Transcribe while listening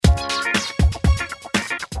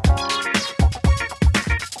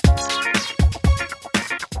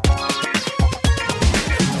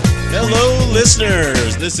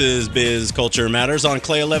listeners. This is Biz Culture Matters on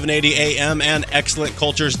Clay 1180 AM and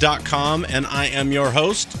ExcellentCultures.com, and I am your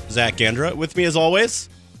host, Zach Gandra. With me, as always,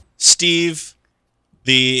 Steve,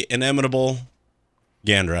 the inimitable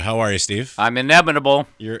Gandra. How are you, Steve? I'm inimitable.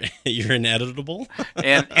 You're ineditable?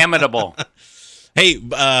 Inimitable. Hey,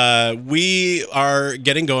 we are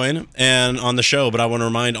getting going and on the show, but I want to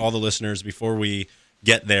remind all the listeners before we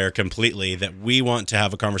get there completely that we want to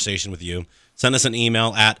have a conversation with you. Send us an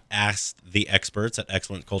email at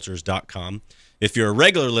asktheexperts@excellentcultures.com. If you're a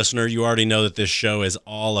regular listener, you already know that this show is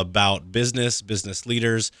all about business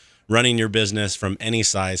leaders, running your business from any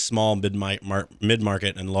size, small,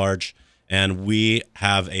 mid-market, and large. And we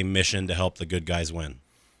have a mission to help the good guys win.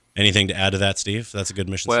 Anything to add to that, Steve? That's a good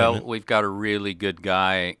mission statement. Well, we've got a really good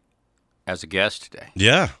guy as a guest today.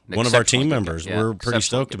 Yeah, one of our team members. Yeah, we're pretty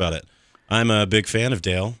stoked about it. I'm a big fan of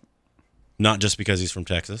Dale, not just because he's from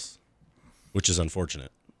Texas, which is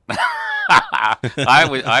unfortunate.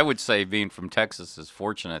 I would say being from Texas is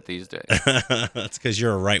fortunate these days. That's because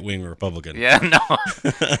you're a right-wing Republican. Yeah, no.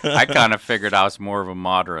 I kind of figured I was more of a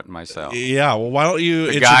moderate myself. Yeah, well, why don't you...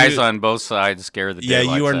 The guys on both sides scare the daylights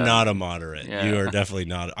out. Yeah, you are not a moderate. Yeah. You are definitely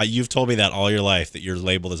not. You've told me that all your life, that you're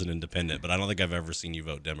labeled as an independent, but I don't think I've ever seen you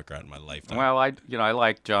vote Democrat in my lifetime. Well, I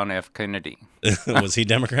like John F. Kennedy. Was he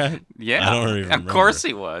Democrat? Yeah, I don't even remember. Of course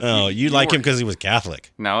he was. Oh, you like him because he was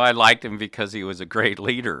Catholic. No, I liked him because he was a great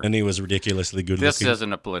leader. And he was ridiculously good This looking.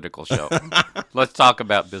 isn't a political show. Let's talk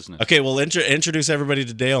about business. Okay, well, introduce everybody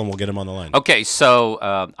to Dale, and we'll get him on the line. Okay, so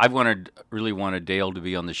I really wanted Dale to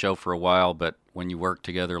be on the show for a while, but when you work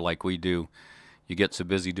together like we do, you get so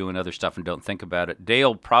busy doing other stuff and don't think about it.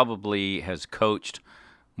 Dale probably has coached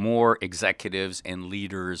more executives and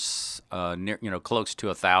leaders, close to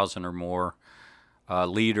 1,000 or more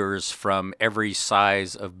leaders from every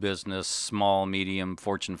size of business, small, medium,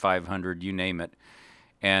 Fortune 500, you name it,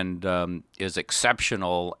 and is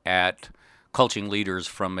exceptional at coaching leaders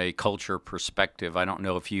from a culture perspective. I don't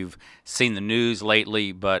know if you've seen the news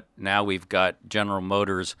lately, but now we've got General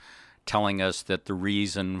Motors telling us that the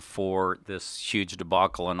reason for this huge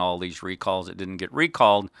debacle and all these recalls that didn't get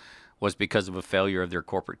recalled was because of a failure of their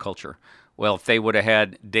corporate culture. Well, if they would have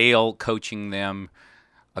had Dale coaching them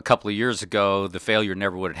a couple of years ago, the failure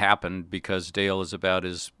never would have happened, because Dale is about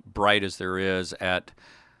as bright as there is at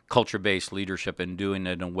culture-based leadership and doing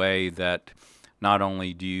it in a way that not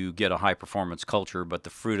only do you get a high-performance culture, but the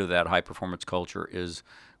fruit of that high-performance culture is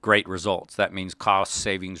great results. That means cost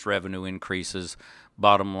savings, revenue increases,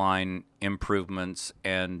 bottom line improvements,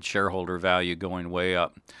 and shareholder value going way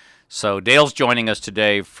up. So Dale's joining us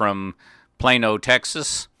today from Plano,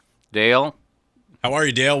 Texas. Dale? How are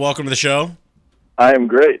you, Dale? Welcome to the show. I am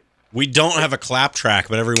great. We don't have a clap track,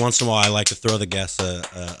 but every once in a while I like to throw the guests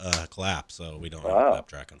a clap, so we don't have a clap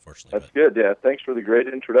track, unfortunately. That's good, yeah. Thanks for the great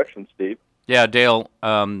introduction, Steve. Yeah, Dale,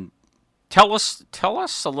 tell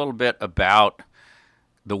us a little bit about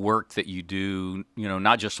the work that you do,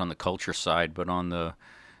 not just on the culture side, but on the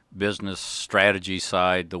business strategy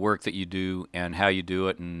side, the work that you do and how you do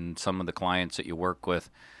it, and some of the clients that you work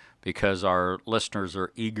with, because our listeners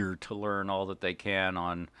are eager to learn all that they can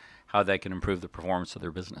on how they can improve the performance of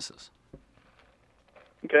their businesses.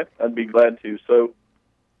 Okay, I'd be glad to. So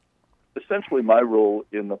essentially my role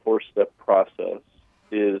in the four-step process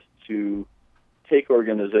is to take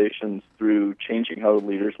organizations through changing how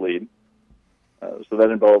leaders lead. So that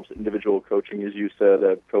involves individual coaching. As you said,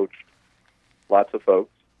 I've coached lots of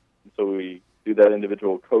folks. And so we do that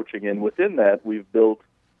individual coaching, and within that we've built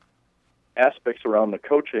aspects around the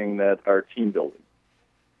coaching that are team building.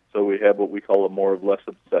 So we have what we call a more of less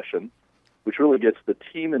obsession, which really gets the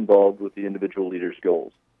team involved with the individual leader's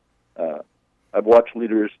goals. I've watched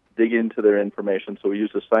leaders dig into their information, so we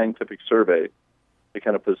use a scientific survey to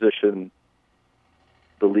kind of position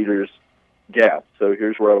the leader's gap. So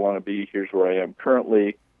here's where I want to be, here's where I am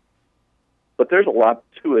currently. But there's a lot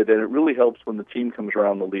to it, and it really helps when the team comes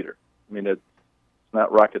around the leader. I mean, it's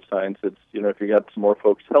not rocket science. It's, if you got some more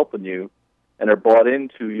folks helping you and are bought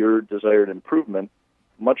into your desired improvement,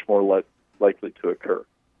 much more likely to occur.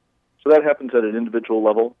 So that happens at an individual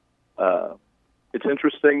level. It's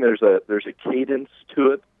interesting. There's a cadence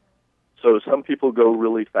to it. So some people go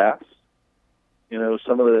really fast.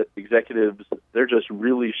 Some of the executives, they're just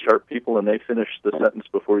really sharp people, and they finish the sentence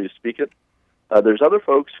before you speak it. There's other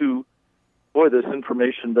folks who, boy, this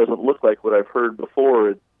information doesn't look like what I've heard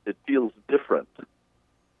before. It feels different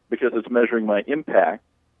because it's measuring my impact.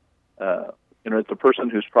 It's a person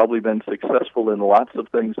who's probably been successful in lots of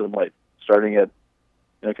things in life, starting at,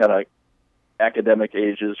 kind of academic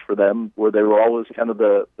ages for them, where they were always kind of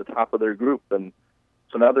the top of their group. And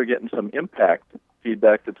so now they're getting some impact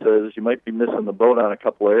feedback that says you might be missing the boat on a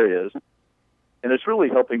couple areas. And it's really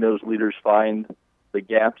helping those leaders find the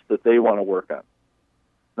gaps that they want to work on.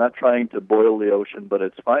 Not trying to boil the ocean, but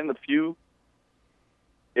it's find the few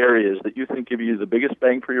areas that you think give you the biggest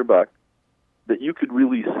bang for your buck that you could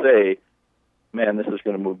really say, man, this is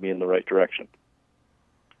going to move me in the right direction.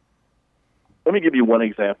 Let me give you one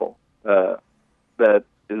example that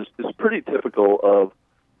is pretty typical of,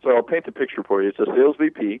 so I'll paint a picture for you. It's a sales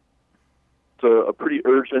VP. It's a pretty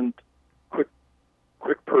urgent,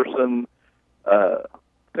 quick person,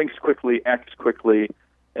 thinks quickly, acts quickly,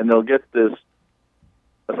 and they'll get this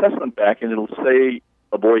assessment back, and it'll say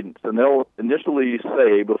avoidance. And they'll initially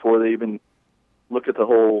say, before they even look at the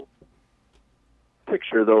whole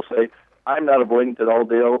picture, they'll say, I'm not avoidant at all,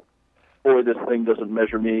 Dale. Boy, this thing doesn't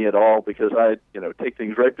measure me at all because I, take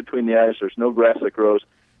things right between the eyes. There's no grass that grows.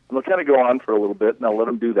 And they'll kind of go on for a little bit, and I'll let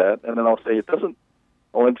them do that. And then I'll say, it doesn't,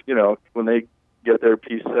 when they get their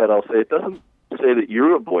piece said, I'll say, it doesn't say that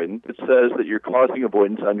you're avoidant. It says that you're causing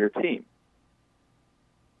avoidance on your team.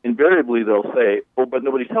 Invariably, they'll say, oh, but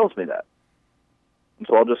nobody tells me that. And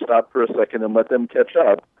so I'll just stop for a second and let them catch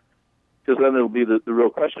up, because then it'll be the real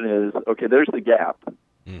question is, okay, there's the gap.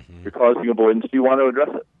 Mm-hmm. You're causing avoidance. Do you want to address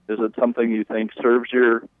it? Is it something you think serves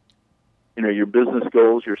your business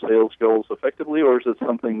goals, your sales goals effectively, or is it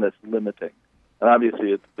something that's limiting? And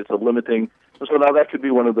obviously, it's a limiting. So now that could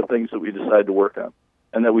be one of the things that we decide to work on,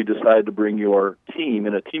 and that we decide to bring your team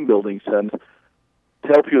in a team building sense to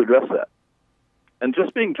help you address that. And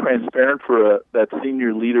just being transparent for that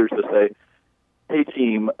senior leader to say, hey,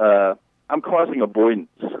 team, I'm causing avoidance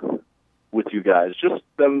with you guys. Just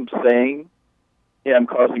them saying, yeah, I'm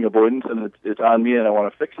causing avoidance and it's on me and I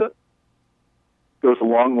want to fix it, goes a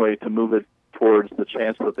long way to move it towards the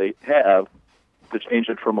chance that they have to change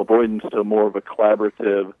it from avoidance to more of a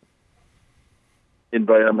collaborative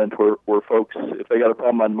environment where folks, if they got a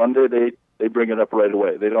problem on Monday, they bring it up right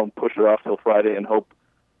away. They don't push it off till Friday and hope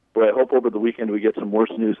over the weekend we get some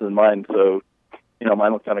worse news than mine, so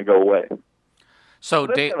mine will kind of go away. So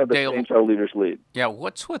that's kind of Dale, change how leaders lead. Yeah,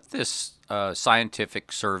 what's with this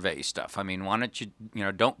scientific survey stuff? I mean, why don't you,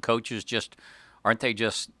 don't coaches aren't they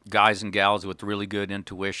just guys and gals with really good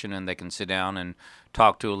intuition, and they can sit down and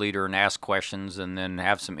talk to a leader and ask questions, and then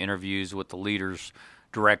have some interviews with the leader's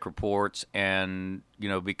direct reports, and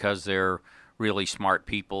because they're really smart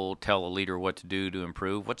people, tell a leader what to do to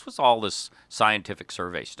improve? What's with all this scientific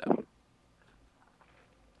survey stuff?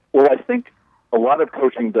 Well, I think a lot of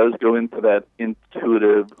coaching does go into that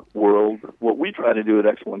intuitive world. What we try to do at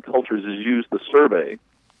Excellent Cultures is use the survey,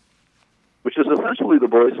 which is essentially the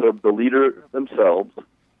voice of the leader themselves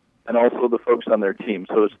and also the folks on their team.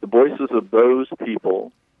 So it's the voices of those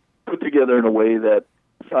people put together in a way that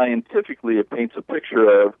scientifically it paints a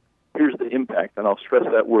picture of, here's the impact, and I'll stress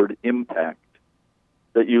that word impact,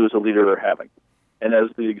 that you as a leader are having. And as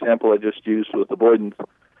the example I just used with avoidance,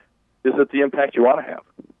 is it the impact you want to have?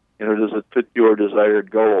 Does it fit your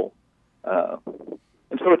desired goal?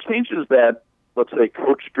 And so it changes that, let's say,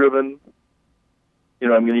 coach-driven, I'm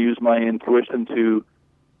going to use my intuition to,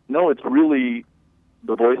 no, it's really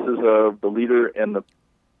the voices of the leader and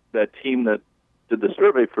that team that did the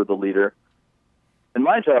survey for the leader. And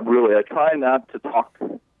my job, really, I try not to talk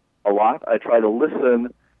a lot. I try to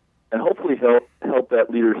listen and hopefully help that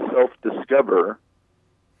leader self-discover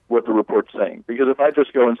what the report's saying. Because if I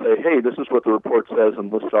just go and say, hey, this is what the report says,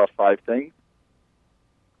 and list off 5 things,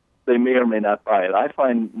 they may or may not buy it. I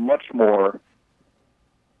find much more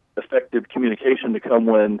effective communication to come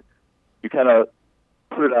when you kind of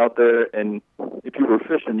put it out there, and if you were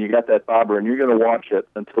fishing, you got that bobber, and you're going to watch it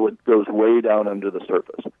until it goes way down under the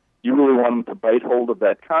surface. You really want them to bite hold of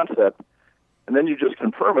that concept, and then you just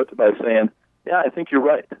confirm it by saying, yeah, I think you're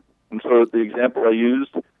right. And so the example I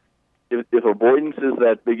used, if avoidance is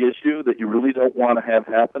that big issue that you really don't want to have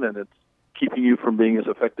happen and it's keeping you from being as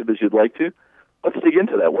effective as you'd like to, let's dig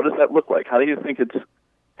into that. What does that look like? How do you think it's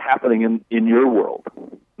happening in your world?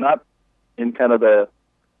 Not in kind of the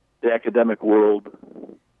academic world,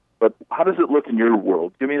 but how does it look in your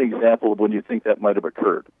world? Give me an example of when you think that might have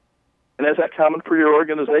occurred. And is that common for your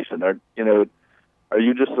organization? Are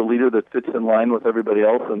you just a leader that fits in line with everybody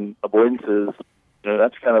else, and avoidance is,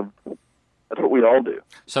 that's what we all do.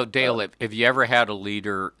 So, Dale, if you ever had a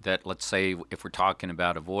leader that, let's say, if we're talking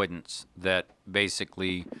about avoidance, that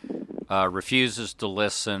basically refuses to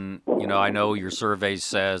listen, I know your survey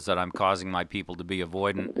says that I'm causing my people to be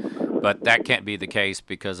avoidant, but that can't be the case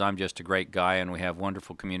because I'm just a great guy and we have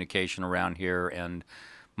wonderful communication around here, and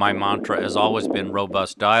my mantra has always been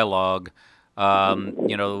robust dialogue. I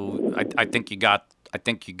think you got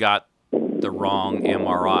the wrong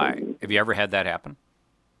MRI. Have you ever had that happen?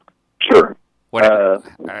 Sure.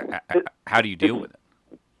 How do you deal with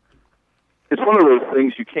it? it's one of those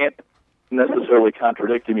things you can't necessarily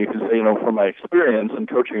contradict him. You can say, from my experience and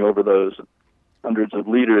coaching over those hundreds of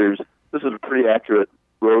leaders, this is a pretty accurate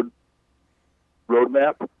roadmap.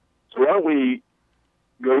 So why don't we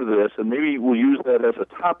go to this, and maybe we'll use that as a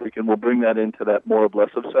topic, and we'll bring that into that more of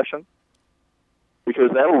less of session,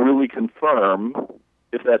 because that'll really confirm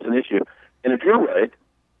if that's an issue. And if you're right,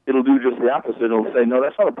 it'll do just the opposite. It'll say, no,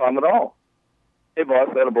 that's not a problem at all. Hey, boss,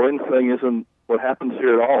 that avoidance thing isn't what happens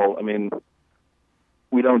here at all. I mean,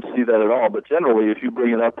 we don't see that at all. But generally, if you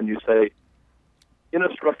bring it up and you say, in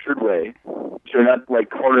a structured way, so you're not like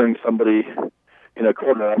cornering somebody in a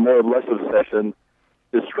corner, a more or less of session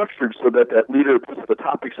is structured so that that leader puts the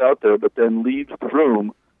topics out there, but then leaves the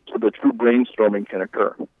room so the true brainstorming can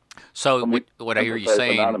occur. So what I hear you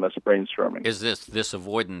saying, anonymous brainstorming, is this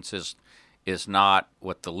avoidance is not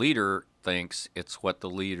what the leader thinks, it's what the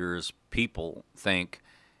leader's people think,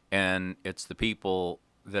 and it's the people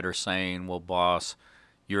that are saying, well, boss,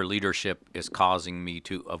 your leadership is causing me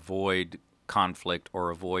to avoid conflict or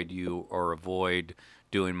avoid you or avoid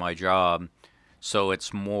doing my job. So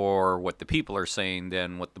it's more what the people are saying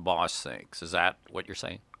than what the boss thinks. Is that what you're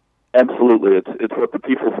saying? Absolutely. It's what the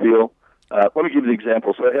people feel. Let me give you an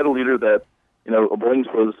example. So I had a leader that, avoidance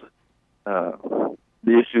was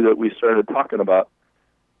the issue that we started talking about.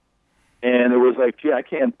 And it was like, gee, I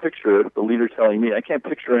can't picture the leader telling me, I can't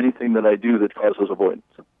picture anything that I do that causes avoidance.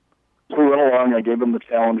 So we went along, I gave him the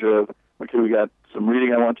challenge of, okay, we got some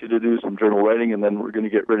reading I want you to do, some journal writing, and then we're going to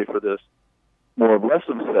get ready for this more or less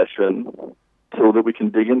of session so that we can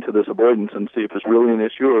dig into this avoidance and see if it's really an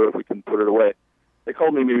issue or if we can put it away. They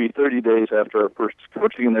called me maybe 30 days after our first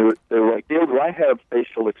coaching, and they were like, Dale, do I have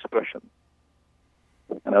facial expression?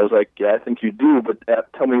 And I was like, yeah, I think you do, but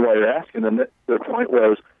tell me why you're asking. And their point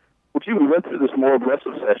was, well, gee, we went through this more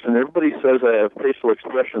aggressive session. Everybody says I have facial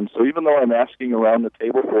expression, so even though I'm asking around the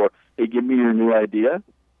table for, hey, give me your new idea,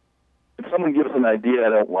 if someone gives an idea I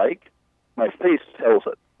don't like, my face tells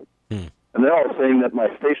it. And they're all saying that my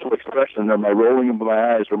facial expression or my rolling of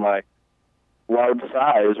my eyes or my loud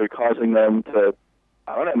sighs are causing them to,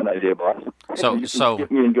 I don't have an idea, boss. So get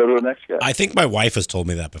me and go to the next guy. I think my wife has told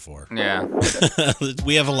me that before. Yeah.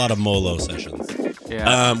 We have a lot of Molo sessions.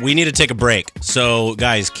 Yeah. We need to take a break. So,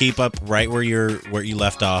 guys, keep up right where you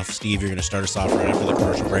left off. Steve, you're going to start us off right after the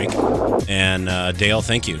commercial break. And Dale,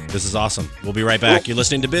 thank you. This is awesome. We'll be right back. You're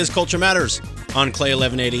listening to Biz Culture Matters on Clay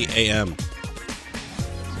 1180 AM.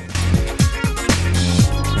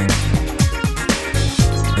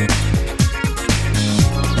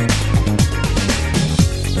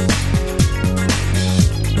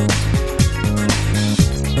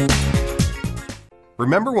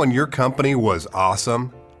 Remember when your company was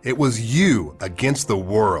awesome? It was you against the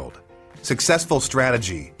world. Successful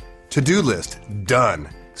strategy, to-do list, done,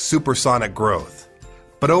 supersonic growth.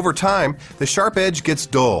 But over time, the sharp edge gets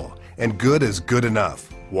dull, and good is good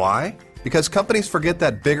enough. Why? Because companies forget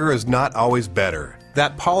that bigger is not always better.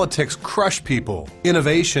 That politics crush people,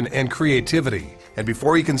 innovation, and creativity. And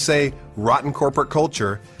before you can say rotten corporate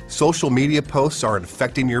culture, social media posts are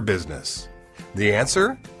infecting your business. The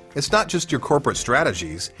answer? It's not just your corporate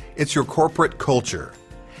strategies, it's your corporate culture.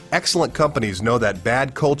 Excellent companies know that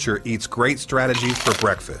bad culture eats great strategies for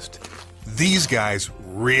breakfast. These guys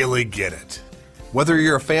really get it. Whether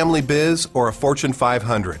you're a family biz or a Fortune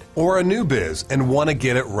 500 or a new biz and want to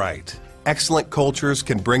get it right, excellent cultures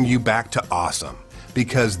can bring you back to awesome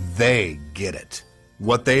because they get it.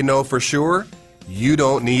 What they know for sure? You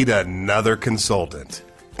don't need another consultant.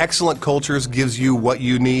 Excellent cultures gives you what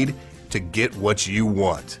you need to get what you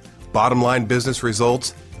want. Bottom line business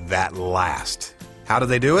results that last. How do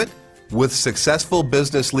they do it? With successful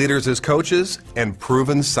business leaders as coaches and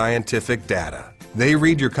proven scientific data. They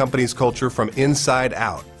read your company's culture from inside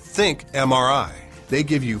out. Think MRI. They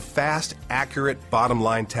give you fast, accurate bottom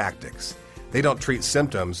line tactics. They don't treat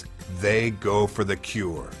symptoms, they go for the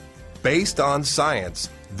cure. Based on science,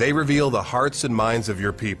 they reveal the hearts and minds of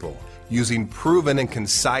your people using proven and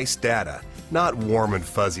concise data, not warm and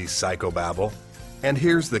fuzzy psychobabble. And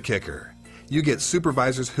here's the kicker. You get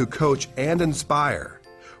supervisors who coach and inspire,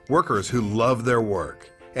 workers who love their work,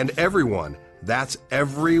 and everyone, that's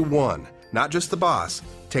everyone, not just the boss,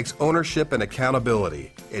 takes ownership and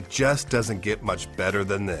accountability. It just doesn't get much better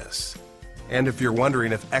than this. And if you're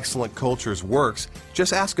wondering if Excellent Cultures works,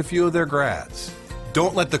 just ask a few of their grads.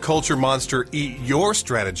 Don't let the culture monster eat your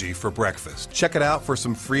strategy for breakfast. Check it out for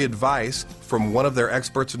some free advice from one of their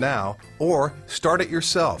experts now, or start it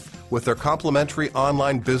yourself with their complimentary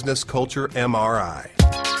online business culture MRI.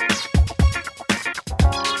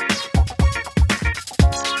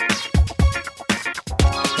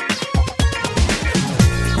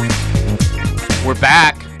 We're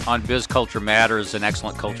back. on Biz Culture Matters and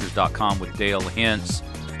ExcellentCultures.com with Dale Hintz,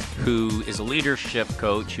 who is a leadership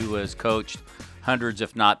coach who has coached hundreds,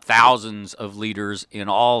 if not thousands, of leaders in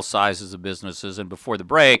all sizes of businesses. And before the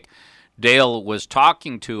break, Dale was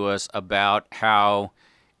talking to us about how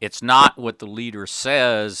it's not what the leader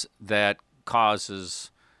says that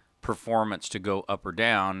causes performance to go up or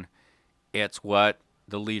down. It's what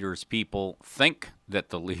the leader's people think that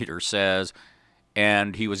the leader says.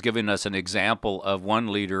 And he was giving us an example of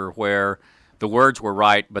one leader where the words were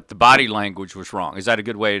right, but the body language was wrong. Is that a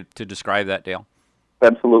good way to describe that, Dale?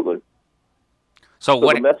 Absolutely. So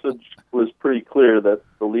the message was pretty clear that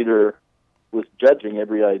the leader was judging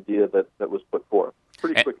every idea that was put forth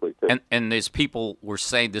pretty quickly, too. And these people were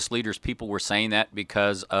saying, this leader's people were saying that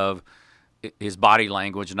because of his body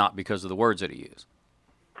language, not because of the words that he used.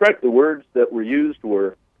 Correct. The words that were used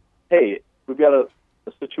were, hey, we've got a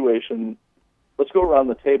situation. Let's go around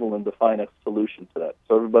the table and define a solution to that.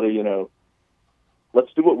 So everybody,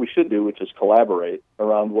 let's do what we should do, which is collaborate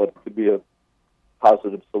around what could be a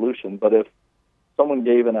positive solution. But if someone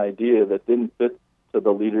gave an idea that didn't fit to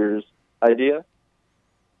the leader's idea,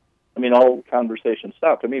 all conversation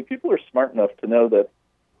stopped. People are smart enough to know that,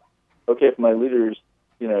 okay, if my leader's,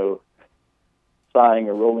 sighing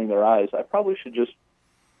or rolling their eyes, I probably should just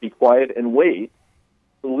be quiet and wait.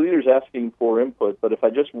 The leader's asking for input, but if I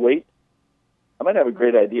just wait, I might have a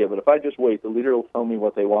great idea, but if I just wait, the leader will tell me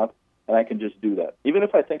what they want, and I can just do that. Even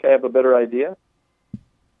if I think I have a better idea,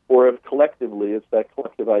 or if collectively, it's that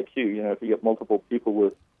collective IQ. If you get multiple people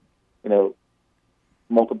with,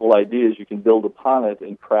 multiple ideas, you can build upon it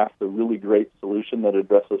and craft a really great solution that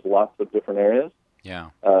addresses lots of different areas. Yeah.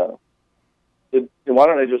 Why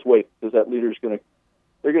don't I just wait? Because that leader's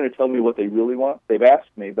they're going to tell me what they really want. They've asked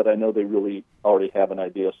me, but I know they really already have an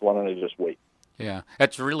idea, so why don't I just wait? Yeah.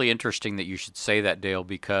 That's really interesting that you should say that, Dale,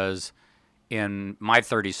 because in my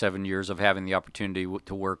 37 years of having the opportunity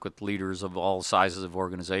to work with leaders of all sizes of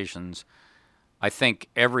organizations, I think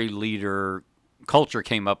every leader, culture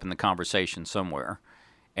came up in the conversation somewhere,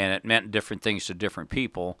 and it meant different things to different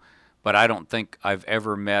people. But I don't think I've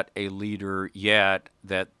ever met a leader yet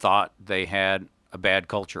that thought they had a bad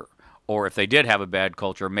culture. Or if they did have a bad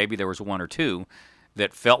culture, maybe there was one or two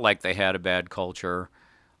that felt like they had a bad culture.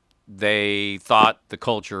 They thought the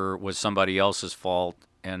culture was somebody else's fault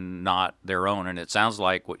and not their own. And it sounds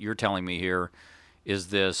like what you're telling me here is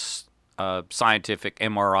this scientific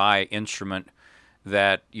MRI instrument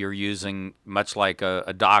that you're using, much like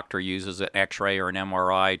a doctor uses an X-ray or an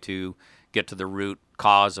MRI to get to the root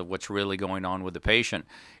cause of what's really going on with the patient.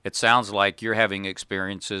 It sounds like you're having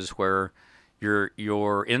experiences where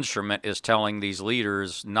your instrument is telling these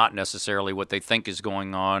leaders not necessarily what they think is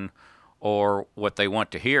going on or what they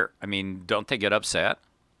want to hear. Don't they get upset?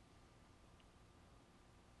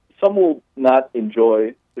 Some will not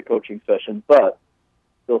enjoy the coaching session, but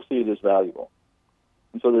they'll see it as valuable.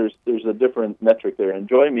 And so there's a different metric there.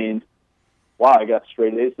 Enjoy means, wow, I got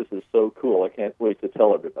straight A's. This is so cool. I can't wait to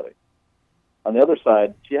tell everybody. On the other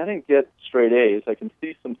side, gee, I didn't get straight A's. I can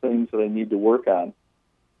see some things that I need to work on.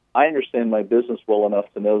 I understand my business well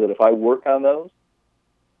enough to know that if I work on those,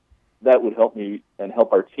 that would help me and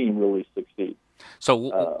help our team really succeed.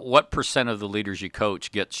 So what percent of the leaders you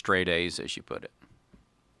coach get straight A's, as you put it?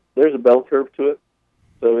 There's a bell curve to it.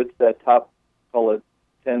 So it's that top, call it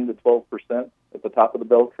 10 to 12% at the top of the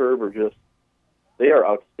bell curve, they are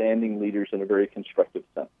outstanding leaders in a very constructive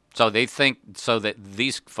sense. So that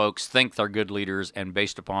these folks think they're good leaders, and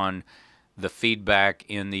based upon the feedback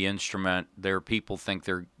in the instrument, their people think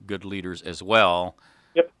they're good leaders as well.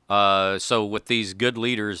 Yep. So with these good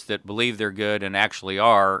leaders that believe they're good and actually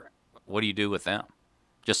are, what do you do with them?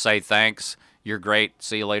 Just say, thanks, you're great,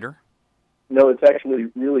 see you later? No, it's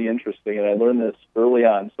actually really interesting, and I learned this early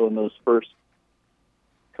on. So in those first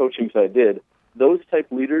coachings I did, those type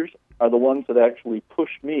leaders are the ones that actually push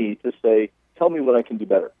me to say, tell me what I can do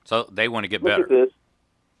better. So they want to get Look better. At this.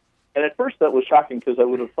 And at first that was shocking because I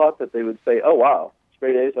would have thought that they would say, oh, wow,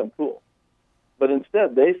 straight A's, I'm cool. But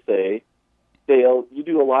instead they say, Dale, you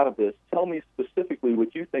do a lot of this. Tell me specifically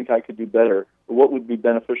what you think I could do better or what would be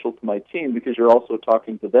beneficial to my team, because you're also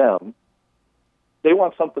talking to them. They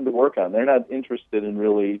want something to work on. They're not interested in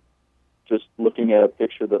really just looking at a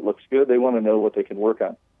picture that looks good. They want to know what they can work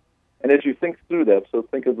on. And as you think through that, so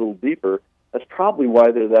think a little deeper, that's probably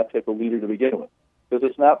why they're that type of leader to begin with. Because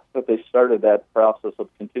it's not that they started that process of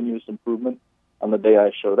continuous improvement on the day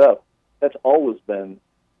I showed up. That's always been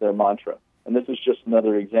their mantra. And this is just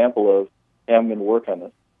another example of, hey, I'm going to work on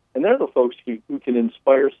this. And they're the folks who can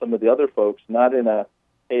inspire some of the other folks, not in a,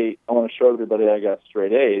 hey, I want to show everybody I got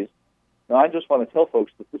straight A's. No, I just want to tell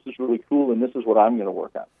folks that this is really cool and this is what I'm going to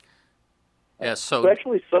work on. Yeah. So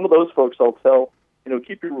actually, some of those folks I'll tell,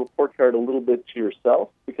 keep your report card a little bit to yourself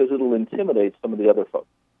because it'll intimidate some of the other folks.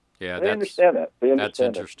 Yeah, they understand that. They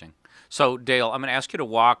understand that's interesting. So, Dale, I'm going to ask you to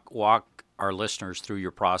walk our listeners through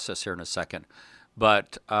your process here in a second.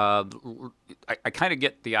 But I kind of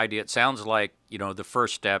get the idea. It sounds like the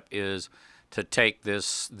first step is to take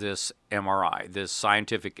this MRI, this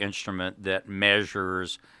scientific instrument that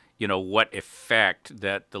measures what effect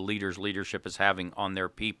that the leader's leadership is having on their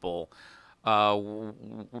people.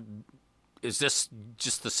 Is this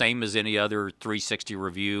just the same as any other 360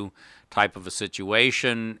 review type of a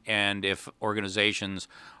situation? And if organizations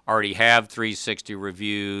already have 360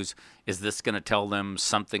 reviews, is this going to tell them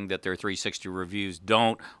something that their 360 reviews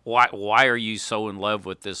don't? Why are you so in love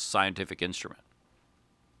with this scientific instrument?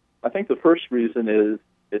 I think the first reason is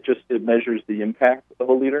it measures the impact of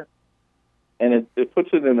a leader, and it puts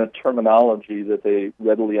it in a terminology that they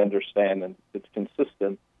readily understand, and it's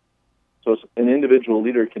consistent. So an individual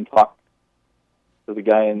leader can talk to the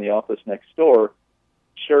guy in the office next door,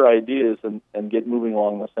 share ideas, and get moving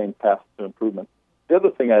along the same path to improvement. The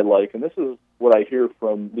other thing I like, and this is what I hear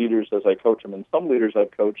from leaders as I coach them, and some leaders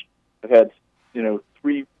I've coached have had,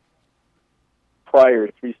 3 prior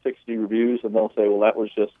 360 reviews, and they'll say, well, that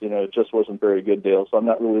was just, it just wasn't very good, Dale, so I'm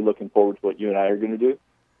not really looking forward to what you and I are going to do.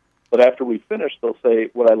 But after we finish, they'll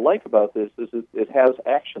say, what I like about this is it has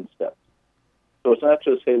action steps. So it's not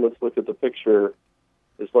just, hey, let's look at the picture.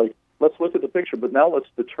 It's like, let's look at the picture, but now let's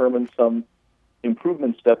determine some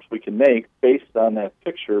improvement steps we can make based on that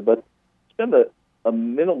picture, but spend a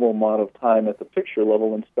minimal amount of time at the picture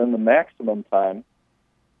level and spend the maximum time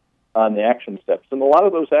on the action steps. And a lot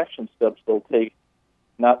of those action steps they'll take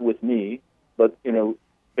not with me, but,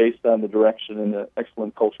 based on the direction in the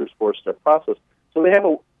Excellent Cultures 4-step process. So they have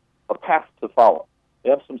a path to follow. They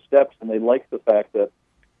have some steps, and they like the fact that,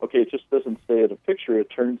 okay, it just doesn't stay at a picture, it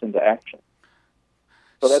turns into action.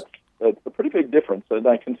 So that's a pretty big difference, and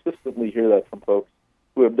I consistently hear that from folks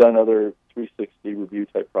who have done other 360 review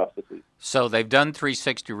type processes. So they've done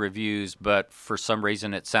 360 reviews, but for some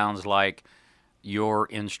reason it sounds like your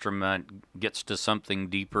instrument gets to something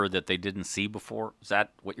deeper that they didn't see before. Is that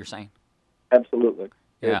what you're saying? Absolutely.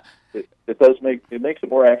 Yeah. It does makes it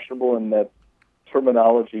more actionable, and that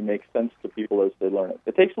terminology makes sense to people as they learn it.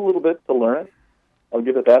 It takes a little bit to learn it. I'll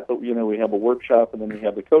give it that, but we have a workshop and then we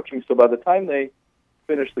have the coaching. So by the time they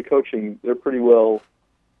finish the coaching, they're pretty well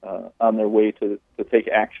on their way to take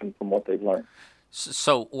action from what they've learned.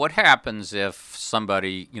 So what happens if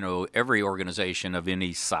somebody, every organization of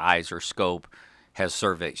any size or scope has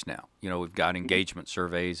surveys now? We've got engagement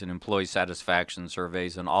surveys and employee satisfaction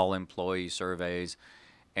surveys and all employee surveys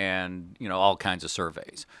and, all kinds of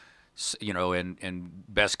surveys, and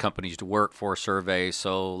best companies to work for surveys.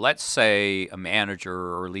 So let's say a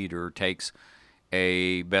manager or leader takes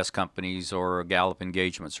a best companies or a Gallup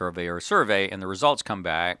engagement survey or a survey, and the results come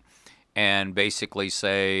back and basically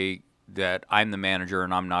say that I'm the manager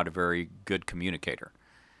and I'm not a very good communicator.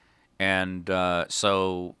 And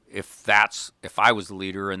so if I was the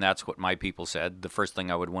leader and that's what my people said, the first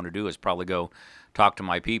thing I would want to do is probably go talk to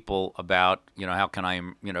my people about, how can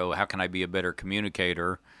I be a better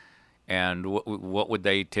communicator, and what would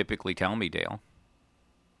they typically tell me, Dale?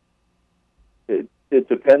 It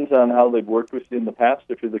depends on how they've worked with you in the past.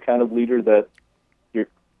 If you're the kind of leader that you're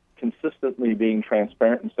consistently being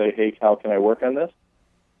transparent and say, hey, how can I work on this?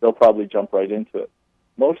 They'll probably jump right into it.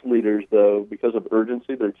 Most leaders, though, because of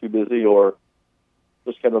urgency, they're too busy, or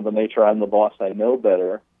just kind of the nature, I'm the boss, I know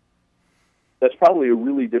better. That's probably a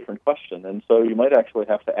really different question. And so you might actually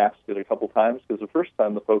have to ask it a couple times, because the first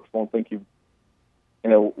time the folks won't think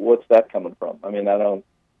what's that coming from? I mean, I don't,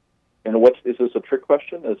 is this a trick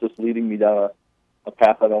question? Is this leading me down a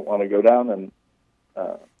path I don't want to go down? And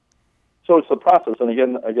so it's a process. And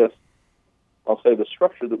again, I guess I'll say the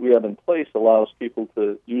structure that we have in place allows people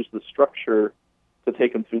to use the structure to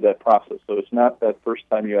take them through that process. So it's not that first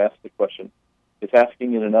time you ask the question. It's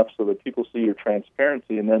asking it enough so that people see your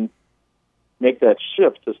transparency and then make that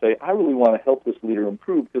shift to say, I really want to help this leader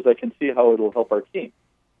improve because I can see how it'll help our team.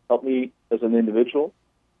 Help me as an individual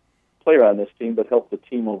player on this team, but help the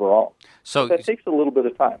team overall. So that takes a little bit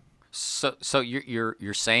of time. So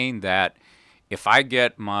you're saying that if I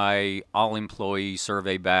get my all-employee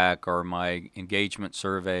survey back, or my engagement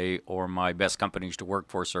survey, or my best companies to work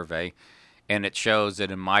for survey, and it shows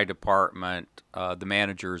that in my department the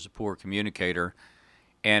manager is a poor communicator,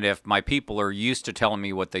 and if my people are used to telling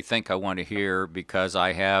me what they think I want to hear because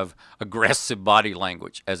I have aggressive body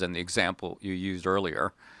language, as in the example you used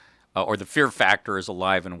earlier, or the fear factor is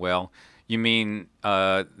alive and well, you mean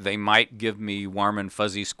they might give me warm and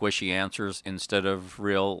fuzzy, squishy answers instead of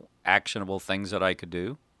real actionable things that I could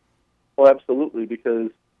do? Oh, absolutely,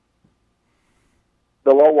 because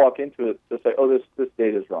they'll all walk into it to say, oh, this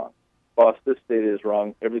data is wrong. Boss, this data is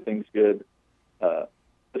wrong. Everything's good.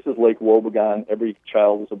 This is Lake Wobegon. Every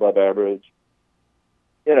child is above average.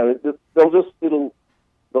 They'll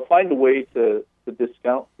find a way to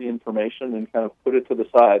discount the information and kind of put it to the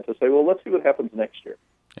side to say, well, let's see what happens next year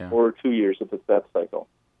or 2 years if it's that cycle.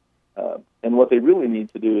 And what they really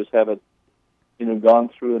need to do is have it, gone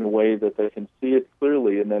through in a way that they can see it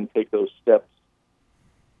clearly and then take those steps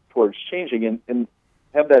towards changing and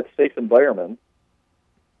have that safe environment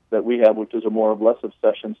that we have, which is a more ablessive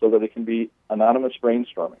session, so that it can be anonymous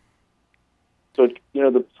brainstorming. So,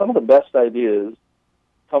 some of the best ideas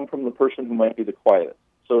come from the person who might be the quietest.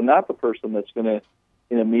 So not the person that's going to,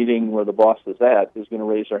 in a meeting where the boss is going to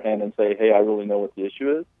raise their hand and say, hey, I really know what the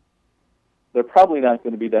issue is. They're probably not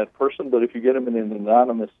going to be that person, but if you get them in an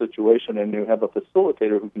anonymous situation and you have a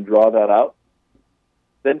facilitator who can draw that out,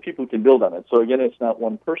 then people can build on it. So again, it's not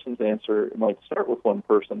one person's answer. It might start with one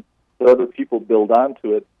person, but other people build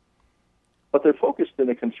onto it. But they're focused in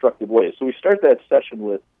a constructive way. So we start that session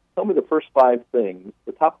with, tell me the first 5 things,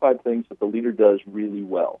 the top 5 things that the leader does really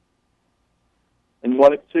well. And you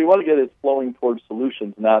want to get it flowing towards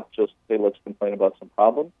solutions, not just, hey, let's complain about some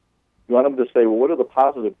problems. You want them to say, well, what are the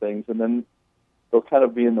positive things? And then they'll kind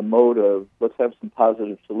of be in the mode of, let's have some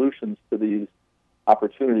positive solutions to these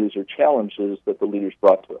opportunities or challenges that the leaders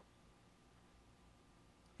brought to us.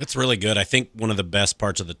 That's really good. I think one of the best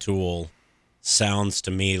parts of the tool sounds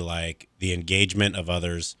to me like the engagement of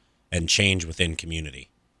others and change within community.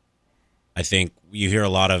 I think you hear a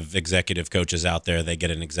lot of executive coaches out there, they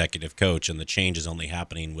get an executive coach and the change is only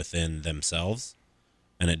happening within themselves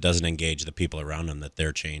and it doesn't engage the people around them that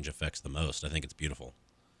their change affects the most. I think it's beautiful.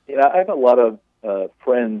 I have a lot of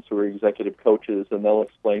friends who are executive coaches, and they'll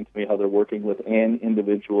explain to me how they're working with an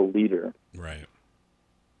individual leader. Right.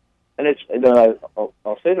 And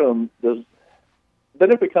I'll say to them,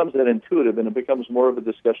 then it becomes that intuitive, and it becomes more of a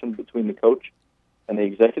discussion between the coach and the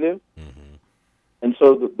executive. Mm-hmm. And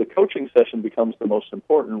so the coaching session becomes the most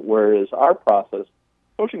important, whereas our process,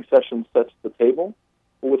 coaching session sets the table.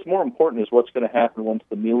 But what's more important is what's going to happen once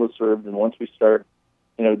the meal is served and once we start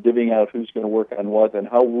divvying out who's going to work on what and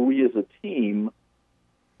how we as a team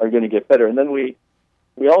are going to get better. And then we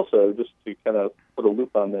also, just to kind of put a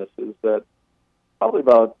loop on this, is that probably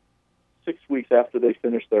about 6 weeks after they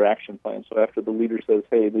finish their action plan, so after the leader says,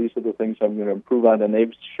 hey, these are the things I'm going to improve on, and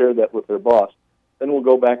they've shared that with their boss, then we'll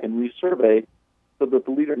go back and resurvey so that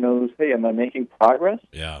the leader knows, hey, am I making progress?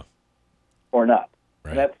 Yeah. Or not?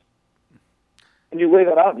 Right. And you lay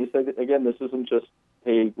that out, and you say, again, this isn't just,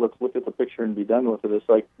 hey, let's look at the picture and be done with it. It's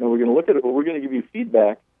like, no, we're going to look at it, but we're going to give you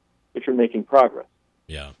feedback if you're making progress.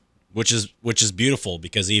 Yeah, which is beautiful,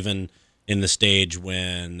 because even in the stage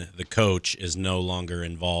when the coach is no longer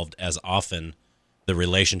involved as often, the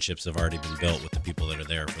relationships have already been built with the people that are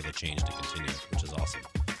there for the change to continue, which is awesome.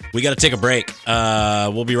 We got to take a break.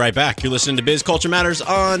 We'll be right back. You're listening to Biz Culture Matters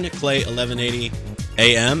on Clay 1180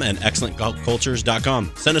 AM and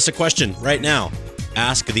excellentcultures.com. Send us a question right now.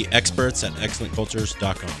 Ask the experts at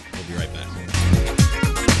excellentcultures.com. We'll be right back.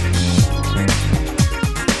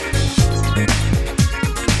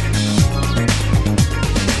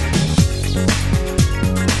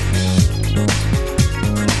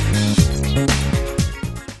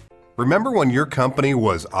 Remember when your company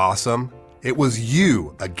was awesome? It was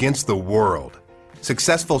you against the world.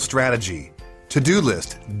 Successful strategy, to-do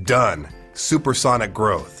list, done, supersonic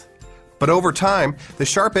growth. But over time, the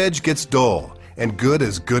sharp edge gets dull, and good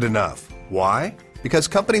is good enough. Why? Because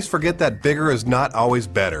companies forget that bigger is not always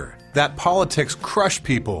better. That politics crush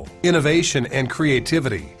people, innovation, and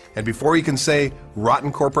creativity. And before you can say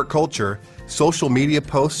rotten corporate culture, social media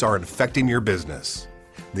posts are infecting your business.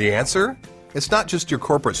 The answer? It's not just your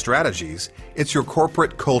corporate strategies, it's your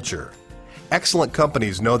corporate culture. Excellent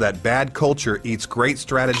companies know that bad culture eats great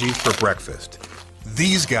strategy for breakfast.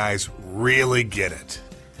 These guys really get it.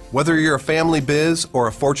 Whether you're a family biz or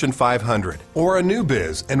a Fortune 500 or a new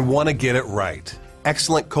biz and want to get it right,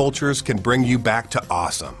 excellent cultures can bring you back to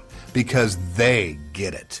awesome because they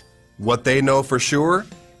get it. What they know for sure?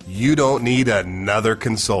 You don't need another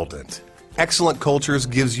consultant. Excellent Cultures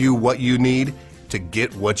gives you what you need to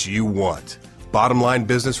get what you want. Bottom line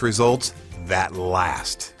business results that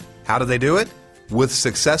last. How do they do it? With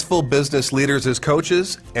successful business leaders as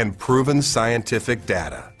coaches and proven scientific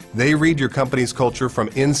data. They read your company's culture from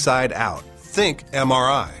inside out. Think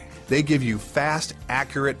MRI. They give you fast,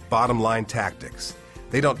 accurate bottom line tactics.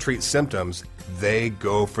 They don't treat symptoms, they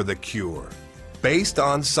go for the cure. Based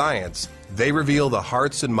on science, they reveal the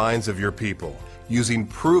hearts and minds of your people using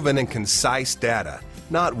proven and concise data,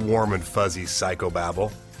 not warm and fuzzy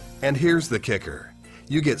psychobabble. And here's the kicker.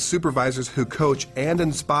 You get supervisors who coach and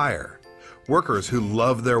inspire, workers who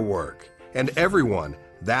love their work, and everyone,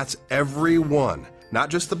 that's everyone,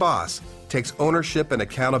 not just the boss, takes ownership and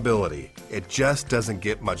accountability. It just doesn't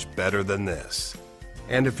get much better than this.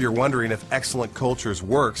 And if you're wondering if Excellent Cultures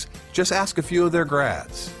works, just ask a few of their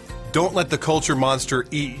grads. Don't let the culture monster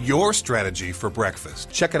eat your strategy for breakfast.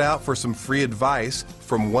 Check it out for some free advice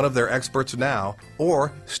from one of their experts now,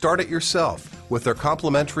 or start it yourself with their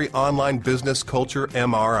complimentary online business culture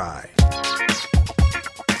MRI.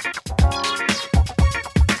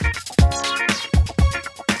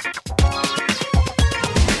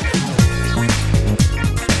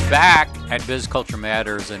 Back at Biz Culture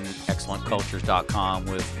Matters and ExcellentCultures.com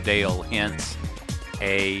with Dale Hintz,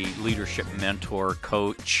 a leadership mentor,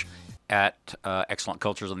 coach at Excellent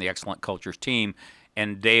Cultures on the Excellent Cultures team.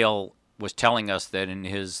 And Dale was telling us that in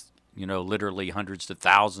his, literally hundreds to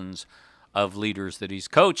thousands of leaders that he's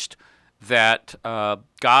coached, that,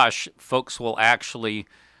 folks will actually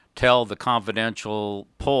tell the confidential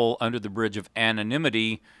pull under the bridge of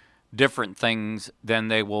anonymity different things than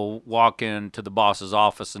they will walk into the boss's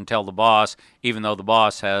office and tell the boss, even though the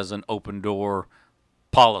boss has an open door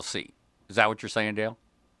policy. Is that what you're saying, Dale?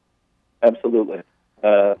 Absolutely.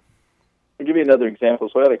 I'll give you another example.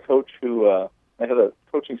 So I had a coach who, I had a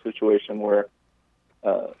coaching situation where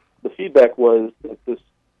the feedback was that this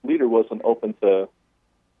leader wasn't open to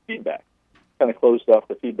feedback, kind of closed off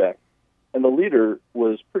the feedback. And the leader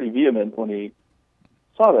was pretty vehement when he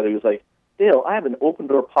saw that. He was like, Dale, I have an open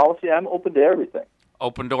door policy. I'm open to everything.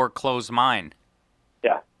 Open door, closed mind.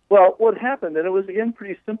 Yeah. Well, what happened, and it was, again,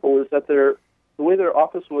 pretty simple, is that the way their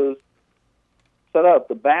office was set up,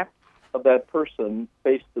 the back of that person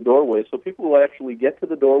faced the doorway, so people will actually get to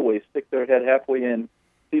the doorway, stick their head halfway in,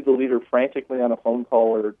 see the leader frantically on a phone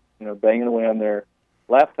call or banging away on their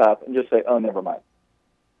laptop, and just say, oh, never mind.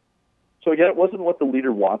 So, again, it wasn't what the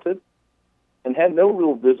leader wanted and had no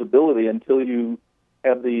real visibility until you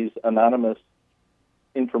have these anonymous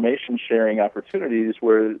information sharing opportunities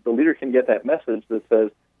where the leader can get that message that says,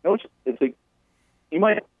 you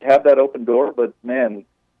might have that open door, but man,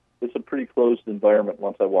 it's a pretty closed environment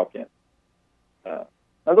once I walk in.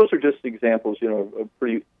 Now, those are just examples, of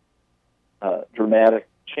pretty dramatic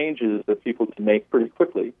changes that people can make pretty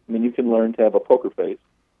quickly. I mean, you can learn to have a poker face.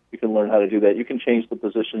 You can learn how to do that. You can change the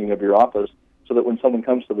positioning of your office so that when someone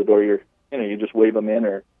comes to the door, you just wave them in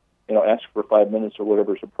or ask for 5 minutes or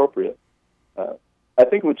whatever is appropriate. I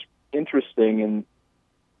think what's interesting in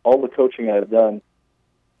all the coaching I've done,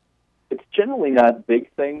 it's generally not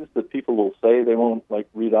big things that people will say. They won't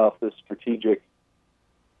read off this strategic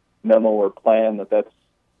memo or plan that's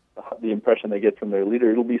the impression they get from their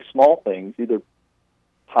leader. It'll be small things, either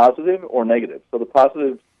positive or negative. So the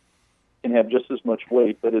positive can have just as much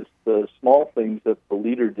weight, but it's the small things that the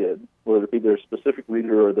leader did, whether it be their specific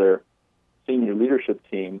leader or their senior leadership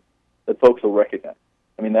team, that folks will recognize.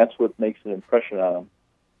 I mean, that's what makes an impression on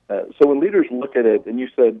them. So when leaders look at it, and you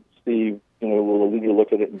said, Steve, will a leader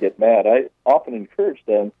look at it and get mad? I often encourage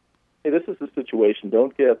them, hey, this is the situation.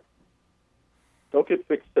 Don't get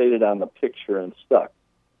fixated on the picture and stuck.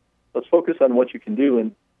 Let's focus on what you can do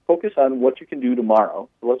and focus on what you can do tomorrow.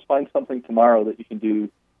 So let's find something tomorrow that you can do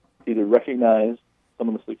to either recognize some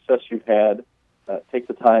of the success you've had, take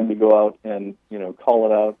the time to go out and call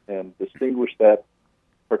it out and distinguish that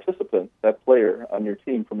participant, that player on your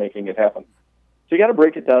team for making it happen. So you got to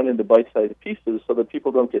break it down into bite-sized pieces so that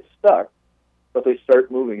people don't get stuck, but they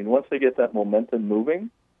start moving. And once they get that momentum moving,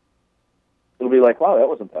 it'll be like, wow, that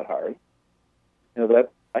wasn't that hard. That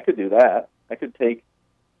I could do that. I could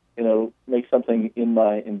make something in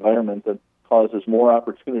my environment that causes more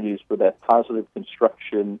opportunities for that positive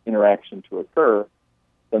construction interaction to occur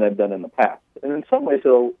than I've done in the past. And in some ways,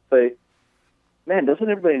 they'll say, man, doesn't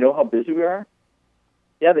everybody know how busy we are?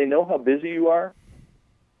 Yeah, they know how busy you are,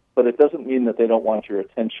 but it doesn't mean that they don't want your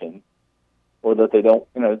attention or that they don't,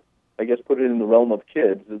 I guess put it in the realm of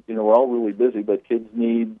kids. We're all really busy, but kids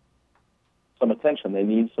need some attention. They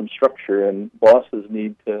need some structure, and bosses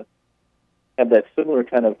need to have that similar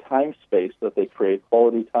kind of time space that they create,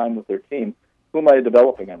 quality time with their team. Who am I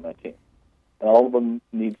developing on my team? And all of them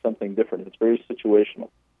need something different. It's very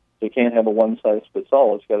situational. So you can't have a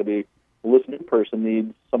one-size-fits-all. It's got to be, well, this new person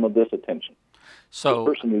needs some of this attention. So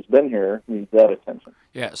the person who's been here needs that attention.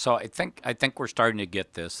 Yeah, so I think we're starting to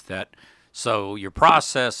get this. So your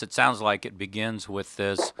process, it sounds like it begins with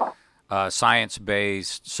this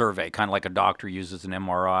science-based survey, kind of like a doctor uses an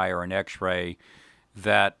MRI or an X-ray,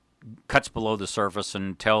 that cuts below the surface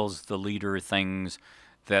and tells the leader things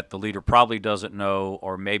that the leader probably doesn't know,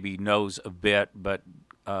 or maybe knows a bit but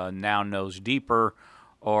now knows deeper,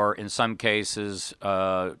 or in some cases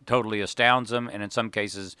totally astounds them, and in some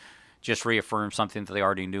cases just reaffirms something that they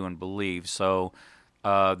already knew and believed. So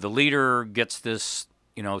the leader gets this,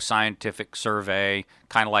 scientific survey,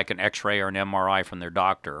 kind of like an X-ray or an MRI from their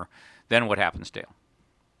doctor. Then what happens, Dale?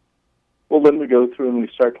 Well, then we go through and we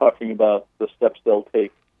start talking about the steps they'll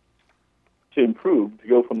take to improve, to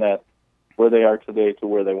go from that where they are today to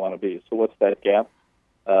where they want to be. So what's that gap?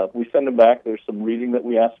 We send them back. There's some reading that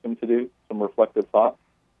we ask them to do, some reflective thought,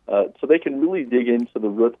 so they can really dig into the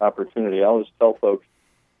root opportunity. I always tell folks,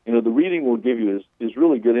 the reading we'll give you is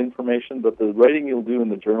really good information, but the writing you'll do in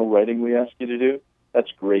the journal writing we ask you to do, that's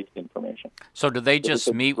great information. So do they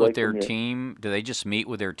just meet with their team? Do they just meet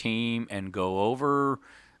with their team and go over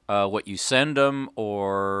what you send them,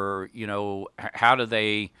 or how do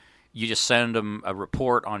they? You just send them a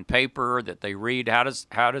report on paper that they read. How does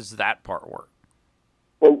that part work?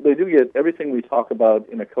 Well, they do get everything we talk about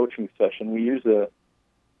in a coaching session. We use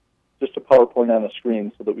just a PowerPoint on a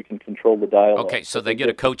screen so that we can control the dialogue. Okay, so they get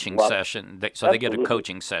a coaching session. They get a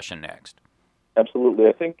coaching session next. Absolutely.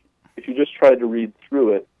 I think if you just try to read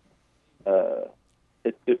through it,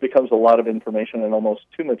 it becomes a lot of information and almost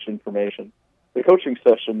too much information. The coaching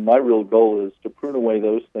session, my real goal is to prune away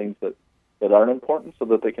those things that aren't important so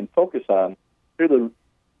that they can focus on, here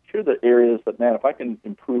are the areas that, man, if I can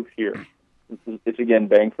improve here, it's again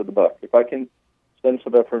bang for the buck. If I can spend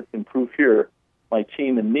some effort, improve here, my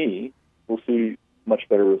team and me will see much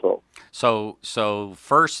better results. So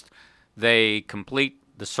first they complete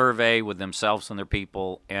the survey with themselves and their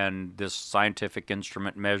people, and this scientific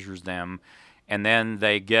instrument measures them, and then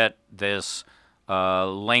they get this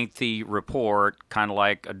lengthy report, kind of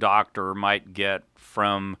like a doctor might get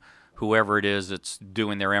from whoever it is that's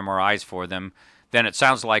doing their MRIs for them. Then it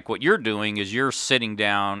sounds like what you're doing is you're sitting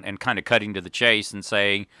down and kind of cutting to the chase and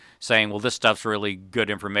saying, well, this stuff's really good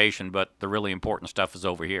information, but the really important stuff is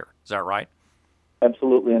over here. Is that right?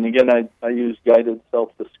 Absolutely. And again, I use guided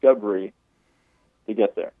self-discovery to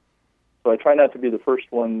get there. So I try not to be the first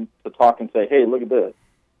one to talk and say, hey, look at this.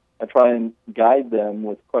 I try and guide them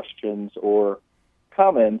with questions or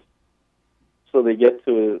comments so they get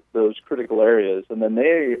to those critical areas. And then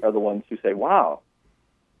they are the ones who say, wow,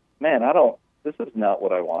 man, this is not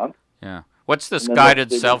what I want. Yeah. What's this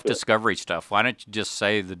guided self-discovery stuff? Why don't you just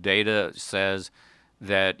say the data says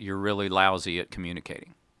that you're really lousy at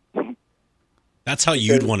communicating? That's how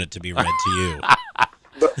you'd want it to be read to you.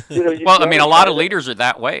 But, well, I mean, a lot of leaders are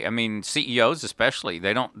that way. I mean, CEOs especially,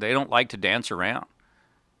 they don't like to dance around.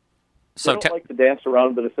 They don't like to dance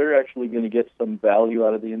around, but if they're actually going to get some value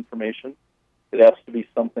out of the information, it has to be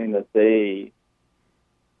something that they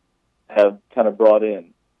have kind of brought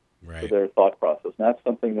in to their thought process. And that's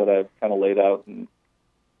something that I've kind of laid out, and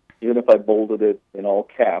even if I bolded it in all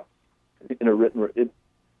caps in a written,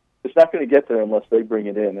 it's not going to get there unless they bring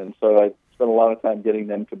it in. And so I spend a lot of time getting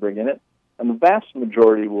them to bring in it, and the vast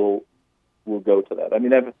majority will go to that. I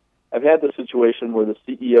mean, I've had the situation where the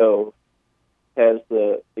CEO has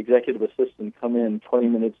the executive assistant come in 20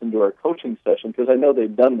 minutes into our coaching session, because I know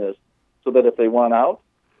they've done this, so that if they want out,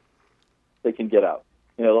 they can get out.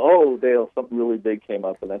 Oh, Dale, something really big came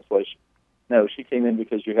up, and that's why she came in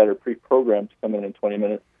because you had her pre-programmed to come in 20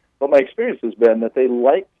 minutes. But my experience has been that they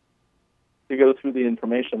like to go through the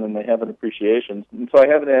information and they have an appreciation. And so I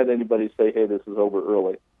haven't had anybody say, hey, this is over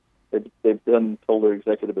early. They've told their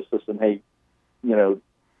executive assistant, hey,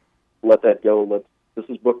 let that go. This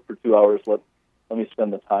is booked for 2 hours. Let me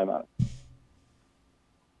spend the time on it.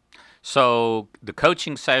 So the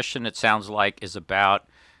coaching session, it sounds like, is about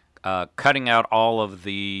cutting out all of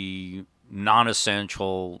the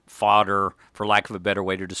non-essential fodder, for lack of a better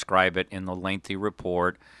way to describe it, in the lengthy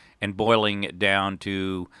report, and boiling it down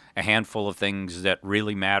to a handful of things that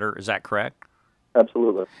really matter. Is that correct?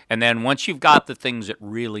 Absolutely. And then once you've got the things that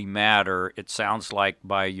really matter, it sounds like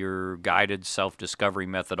by your guided self-discovery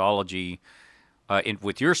methodology,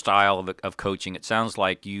 with your style of coaching, it sounds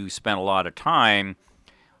like you spent a lot of time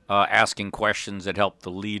asking questions that help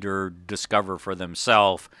the leader discover for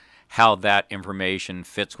themselves how that information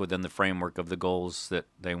fits within the framework of the goals that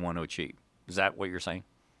they want to achieve. Is that what you're saying?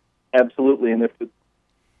 Absolutely. And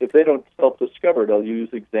if they don't self-discover, they'll use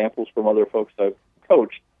examples from other folks I've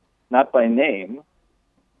coached, not by name,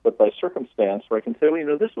 but by circumstance, where I can say,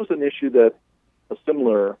 well, this was an issue that a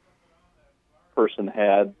similar person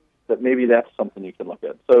had, that maybe that's something you can look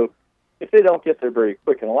at. So if they don't get there very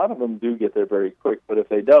quick, and a lot of them do get there very quick, but if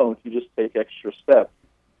they don't, you just take extra steps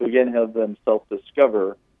to, again, have them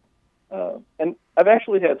self-discover. And I've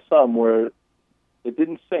actually had some where it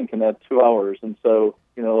didn't sink in that 2 hours, and so,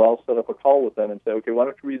 I'll set up a call with them and say, okay, why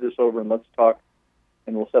don't you read this over and let's talk,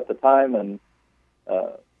 and we'll set the time, and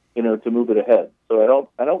to move it ahead. So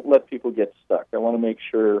I don't let people get stuck. I want to make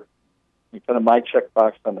sure kind of my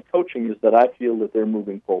checkbox on the coaching is that I feel that they're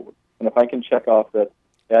moving forward. And if I can check off that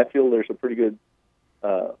I feel there's a pretty good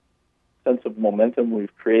sense of momentum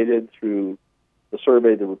we've created through the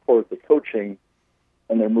survey, the report, the coaching,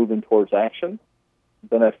 and they're moving towards action,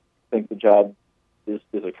 then I think the job is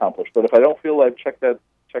accomplished. But if I don't feel I've checked that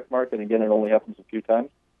check mark, and again, it only happens a few times,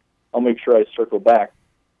 I'll make sure I circle back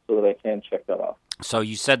so that I can check that off. So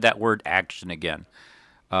you said that word action again.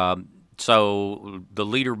 So the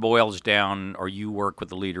leader boils down, or you work with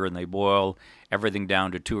the leader, and they boil everything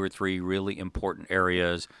down to 2 or 3 really important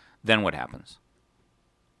areas. Then what happens?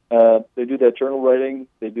 They do that journal writing.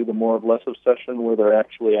 They do the more of less of session where they're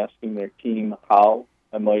actually asking their team how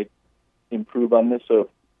I might improve on this. So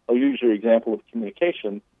I'll use your example of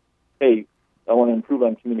communication. Hey, I want to improve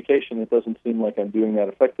on communication. It doesn't seem like I'm doing that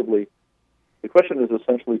effectively. The question is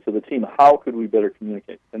essentially to the team, how could we better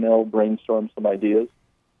communicate? And they'll brainstorm some ideas.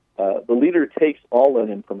 The leader takes all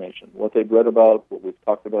that information, what they've read about, what we've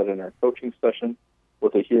talked about in our coaching session,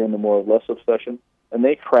 what they hear in the more or less of session, and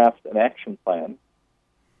they craft an action plan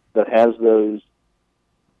that has those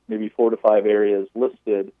maybe 4 to 5 areas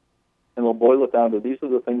listed, and they'll boil it down to these are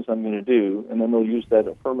the things I'm going to do, and then they'll use that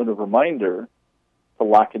affirmative reminder to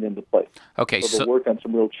lock it into place. Okay, so they'll work on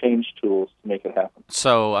some real change tools to make it happen.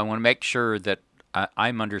 So I want to make sure that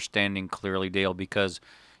I'm understanding clearly, Dale, because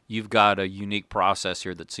you've got a unique process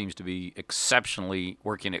here that seems to be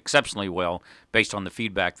working exceptionally well based on the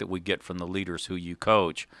feedback that we get from the leaders who you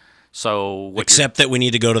coach. So, except that we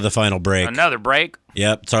need to go to the final break. Another break?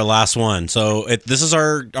 Yep, it's our last one. So this is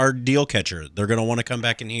our deal catcher. They're going to want to come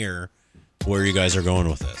back and hear where you guys are going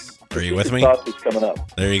with this. Are you with me? Coming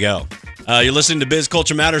up. There you go. You're listening to Biz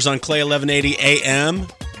Culture Matters on Clay 1180 AM.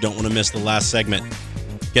 Don't want to miss the last segment.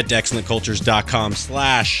 Get to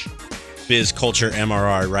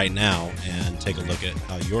excellentcultures.com/BizCultureMRI right now and take a look at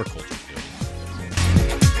how your culture's doing.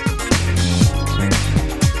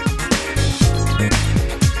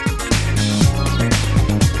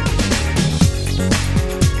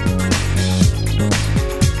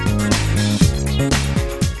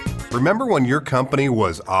 Remember when your company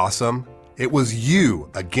was awesome? It was you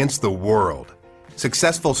against the world.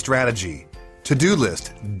 Successful strategy, to-do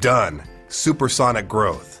list, done, supersonic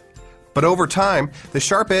growth. But over time, the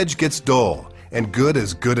sharp edge gets dull, and good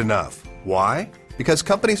is good enough. Why? Because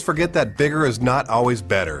companies forget that bigger is not always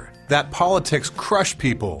better. That politics crush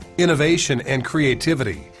people, innovation, and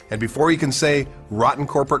creativity. And before you can say rotten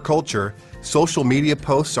corporate culture, social media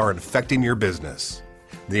posts are infecting your business.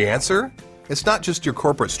 The answer? It's not just your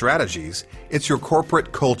corporate strategies, it's your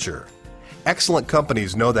corporate culture. Excellent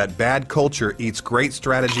companies know that bad culture eats great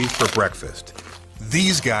strategies for breakfast.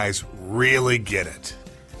 These guys really get it.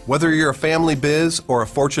 Whether you're a family biz or a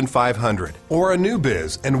Fortune 500 or a new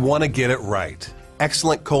biz and want to get it right,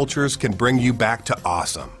 excellent cultures can bring you back to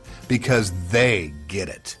awesome because they get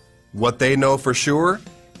it. What they know for sure?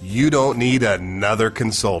 You don't need another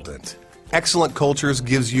consultant. Excellent Cultures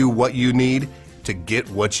gives you what you need to get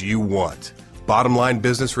what you want. Bottom line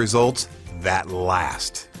business results that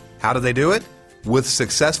last. How do they do it? With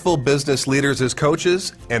successful business leaders as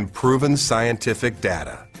coaches and proven scientific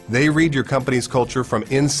data. They read your company's culture from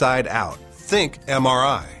inside out. Think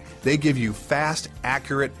MRI. They give you fast,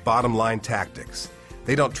 accurate bottom line tactics.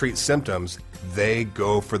 They don't treat symptoms, they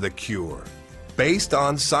go for the cure. Based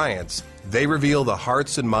on science, they reveal the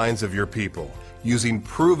hearts and minds of your people using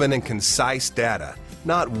proven and concise data,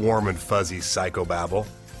 not warm and fuzzy psychobabble.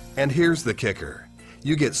 And here's the kicker.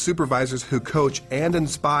 You get supervisors who coach and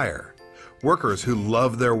inspire, workers who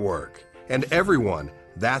love their work, and everyone,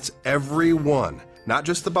 that's everyone, not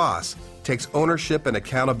just the boss, takes ownership and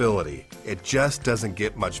accountability. It just doesn't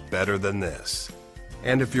get much better than this.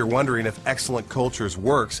 And if you're wondering if Excellent Cultures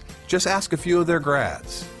works, just ask a few of their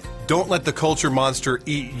grads. Don't let the culture monster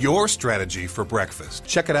eat your strategy for breakfast.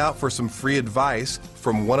 Check it out for some free advice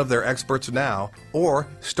from one of their experts now, or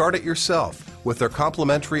start it yourself with their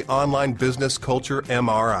complimentary online business culture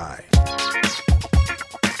MRI.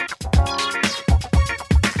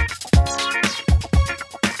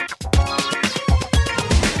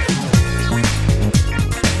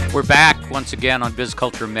 We're back once again on Biz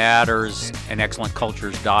Culture Matters and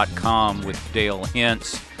ExcellentCultures.com with Dale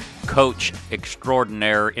Hintz, coach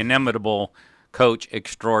extraordinaire, inimitable coach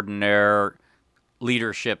extraordinaire,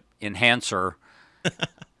 leadership enhancer.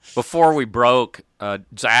 Before we broke,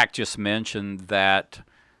 Zach just mentioned that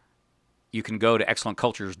you can go to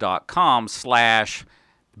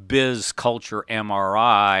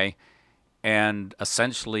ExcellentCultures.com/BizCultureMRI and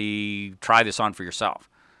essentially try this on for yourself.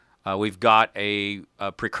 We've got a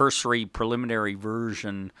precursory preliminary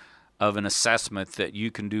version of an assessment that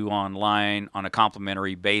you can do online on a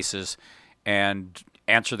complimentary basis and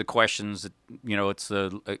answer the questions that, it's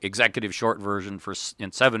the executive short version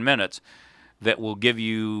in 7 minutes that will give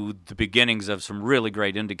you the beginnings of some really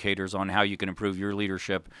great indicators on how you can improve your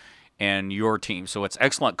leadership and your team. So it's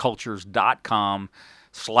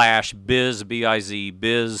excellentcultures.com/biz, B-I-Z,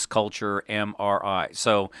 biz culture, M-R-I.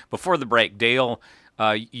 So before the break, Dale,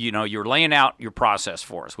 you're laying out your process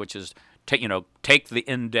for us, which is take the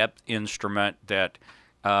in-depth instrument that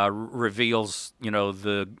reveals,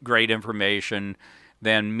 the great information,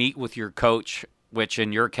 then meet with your coach, which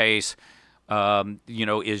in your case,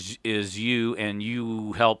 is you, and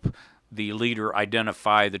you help the leader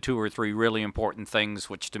identify the 2 or 3 really important things,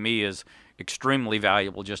 which to me is extremely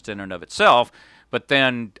valuable just in and of itself. But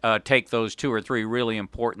then take those 2 or 3 really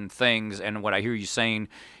important things, and what I hear you saying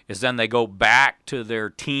is then they go back to their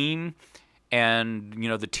team, and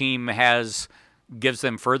the team gives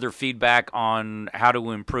them further feedback on how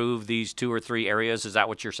to improve these 2 or 3 areas. Is that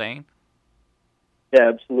what you're saying? Yeah,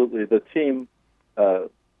 absolutely. The team, so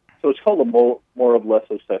it's called a more of less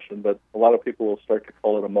of session, but a lot of people will start to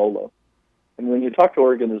call it a MOLO. And when you talk to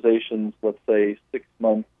organizations, let's say 6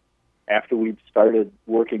 months after we've started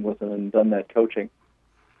working with them and done that coaching,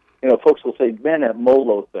 folks will say, man, that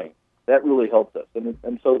MOLO thing, that really helped us.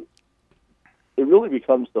 And so it really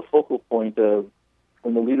becomes the focal point of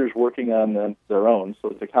when the leader's working on their own, so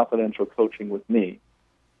it's a confidential coaching with me.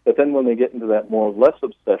 But then when they get into that more or less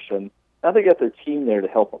of session, now they got their team there to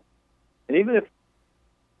help them. And even if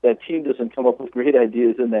that team doesn't come up with great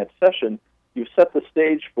ideas in that session, you've set the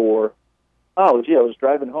stage for, oh, gee, I was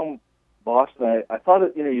driving home, boss, and I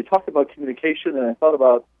thought, you talked about communication, and I thought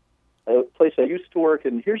about a place I used to work,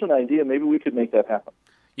 and here's an idea, maybe we could make that happen.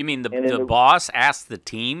 You mean the boss asked the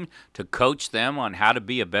team to coach them on how to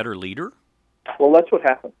be a better leader? Well, that's what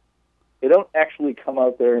happens. They don't actually come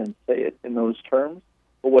out there and say it in those terms,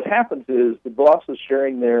 but what happens is the boss is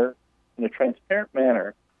sharing in a transparent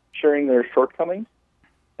manner, sharing their shortcomings,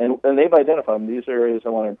 and they've identified them. These are areas I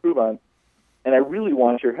want to improve on, and I really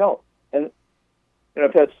want your help. And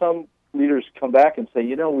I've had some leaders come back and say,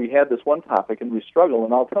 we had this one topic and we struggle,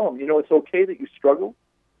 and I'll tell them, it's okay that you struggle,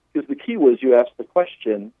 because the key was you asked the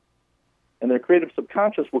question, and their creative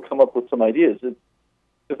subconscious will come up with some ideas.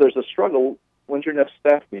 If there's a struggle, when's your next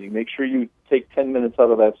staff meeting? Make sure you take 10 minutes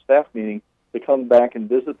out of that staff meeting to come back and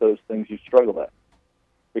visit those things you struggled at,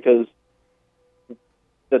 because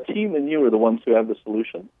the team and you are the ones who have the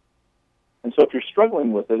solution. And so if you're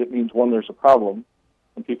struggling with it, it means, one, there's a problem,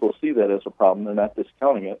 and people see that as a problem. They're not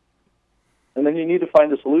discounting it. And then you need to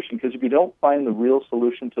find a solution, because if you don't find the real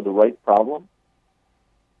solution to the right problem,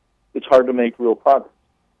 it's hard to make real progress.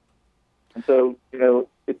 And so,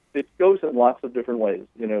 it goes in lots of different ways.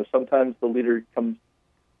 Sometimes the leader comes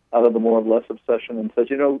out of the more or less of session and says,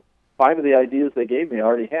 5 of the ideas they gave me I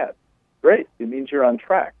already had. Great. It means you're on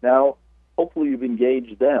track. Now, hopefully you've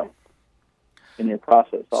engaged them in your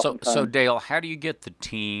process. So Dale, how do you get the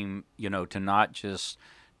team, to not just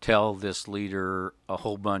tell this leader a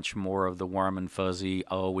whole bunch more of the warm and fuzzy,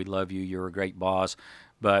 oh, we love you, you're a great boss,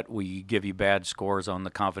 but we give you bad scores on the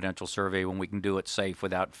confidential survey when we can do it safe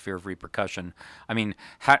without fear of repercussion? I mean,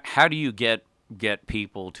 how do you get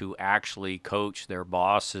people to actually coach their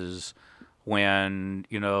bosses when,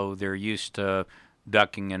 they're used to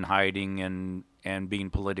ducking and hiding and being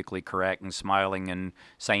politically correct and smiling and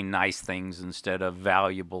saying nice things instead of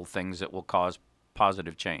valuable things that will cause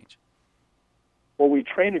positive change? Well, we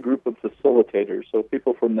train a group of facilitators, so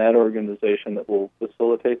people from that organization that will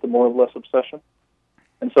facilitate the more or less of session.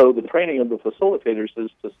 And so the training of the facilitators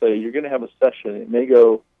is to say, you're going to have a session. It may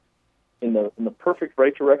go in the perfect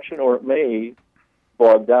right direction, or it may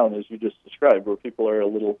bog down, as you just described, where people are a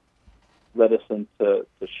little reticent to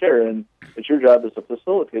share. And it's your job as a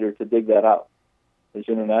facilitator to dig that out. Is,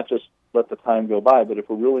 not just let the time go by, but if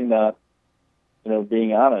we're really not,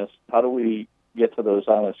 being honest, how do we get to those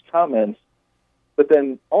honest comments? But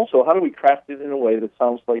then also, how do we craft it in a way that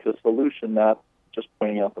sounds like a solution, not just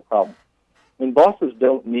pointing out the problem? I mean, bosses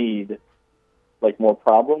don't need more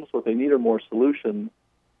problems. What they need are more solutions.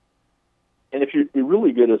 And if you're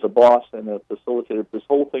really good as a boss and a facilitator, if this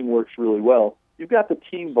whole thing works really well, you've got the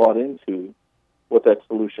team bought into what that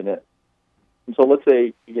solution is. And so let's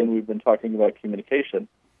say, again, we've been talking about communication,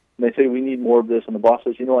 and they say we need more of this, and the boss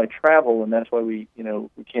says, I travel, and that's why we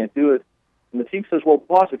can't do it. And the team says, well,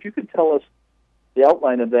 boss, if you could tell us the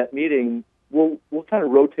outline of that meeting, we'll kind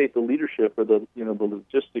of rotate the leadership or the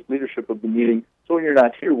logistic leadership of the meeting, so when you're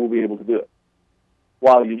not here, we'll be able to do it.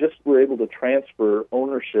 Wow, you just were able to transfer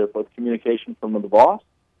ownership of communication from the boss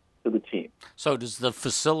to the team. So does the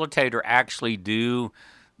facilitator actually do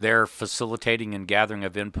they're facilitating and gathering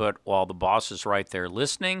of input while the boss is right there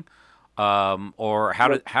listening? Or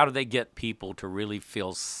how do they get people to really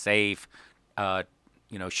feel safe,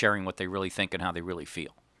 sharing what they really think and how they really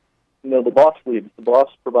feel? The boss leads. The boss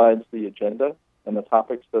provides the agenda and the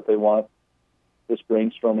topics that they want this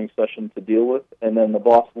brainstorming session to deal with, and then the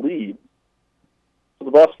boss leads. So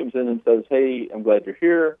the boss comes in and says, hey, I'm glad you're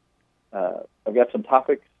here. I've got some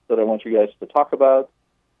topics that I want you guys to talk about.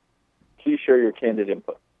 Please share your candid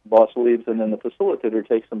input. The boss leads, and then the facilitator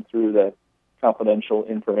takes them through that confidential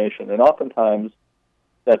information. And oftentimes,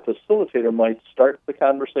 that facilitator might start the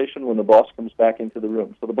conversation when the boss comes back into the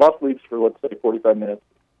room. So the boss leaves for, let's say, 45 minutes,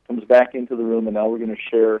 comes back into the room, and now we're going to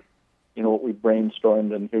share, what we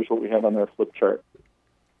brainstormed, and here's what we have on our flip chart.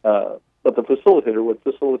 But the facilitator, what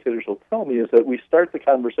facilitators will tell me is that we start the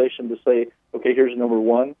conversation to say, okay, here's number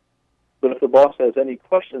one. But if the boss has any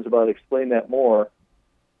questions about explain that more,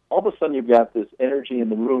 all of a sudden you've got this energy in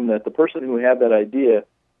the room that the person who had that idea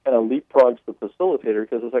kind of leapfrogs the facilitator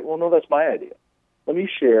because it's like, well, no, that's my idea. Let me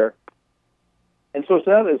share. And so it's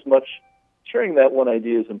not as much sharing that one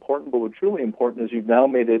idea is important, but what's really important is you've now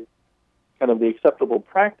made it kind of the acceptable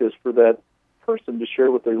practice for that person to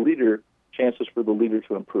share with their leader chances for the leader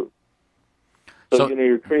to improve. So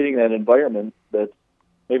you're creating that environment that's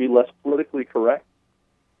maybe less politically correct,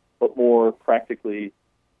 but more practically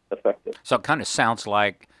effective. So it kind of sounds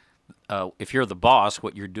like if you're the boss,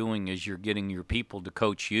 what you're doing is you're getting your people to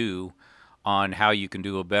coach you on how you can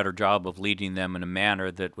do a better job of leading them in a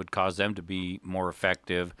manner that would cause them to be more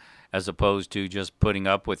effective, as opposed to just putting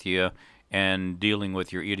up with you and dealing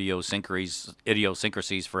with your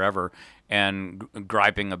idiosyncrasies forever and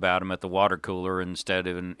griping about them at the water cooler instead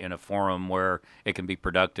of in a forum where it can be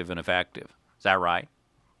productive and effective. Is that right?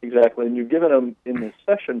 Exactly, and you've given them in this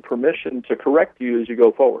session permission to correct you as you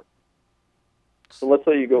go forward. So let's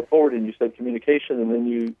say you go forward and you said communication, and then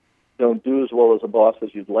you don't do as well as a boss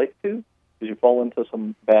as you'd like to because you fall into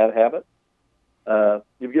some bad habit.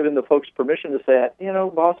 You've given the folks permission to say,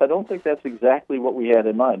 boss, I don't think that's exactly what we had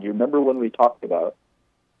in mind. You remember when we talked about?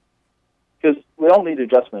 Because we all need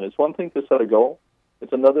adjustment. It's one thing to set a goal.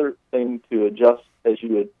 It's another thing to adjust as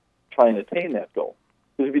you try and attain that goal.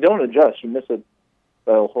 Because if you don't adjust, you miss it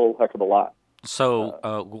by a whole heck of a lot.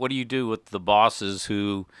 So what do you do with the bosses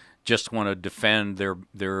who just want to defend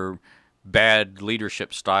their bad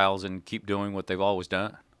leadership styles and keep doing what they've always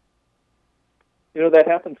done? That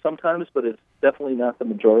happens sometimes, but it's definitely not the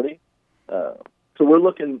majority. So we're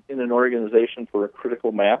looking in an organization for a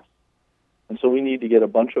critical mass, and so we need to get a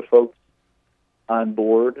bunch of folks on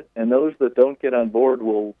board, and those that don't get on board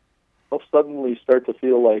they'll suddenly start to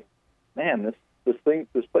feel like, man, this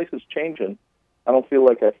place is changing. I don't feel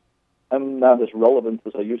like I'm not as relevant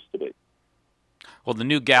as I used to be. Well, the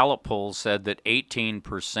new Gallup poll said that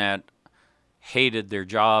 18% hated their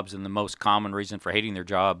jobs, and the most common reason for hating their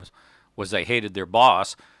jobs was they hated their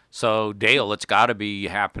boss. So, Dale, it's got to be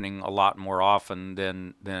happening a lot more often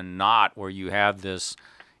than not, where you have this,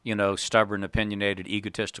 stubborn, opinionated,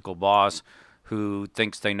 egotistical boss who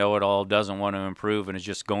thinks they know it all, doesn't want to improve, and is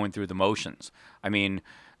just going through the motions. I mean,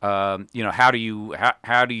 how do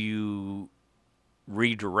you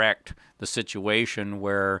redirect the situation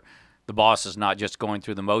where the boss is not just going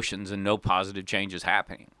through the motions and no positive change is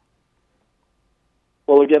happening?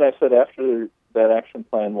 Well, again, I said after that action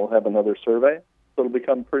plan, we'll have another survey. So it'll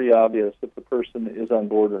become pretty obvious if the person is on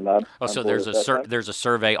board or not. Oh, so there's a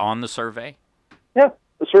survey on the survey? Yeah,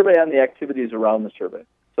 the survey on the activities around the survey.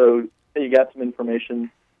 So hey, you got some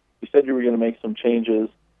information. You said you were going to make some changes.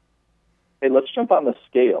 Hey, let's jump on the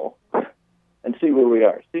scale and see where we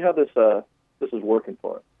are. See how this is working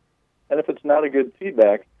for us. And if it's not a good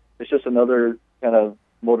feedback, it's just another kind of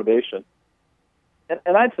motivation.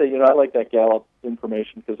 And I'd say, I like that Gallup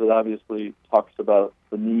information because it obviously talks about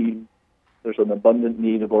the need. There's an abundant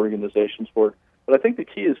need of organizations for it. But I think the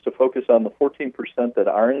key is to focus on the 14% that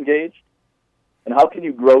are engaged, and how can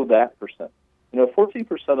you grow that percent?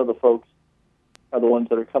 14% of the folks are the ones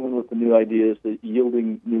that are coming with the new ideas, that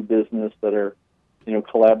yielding new business, that are,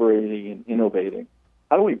 collaborating and innovating.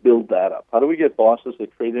 How do we build that up? How do we get bosses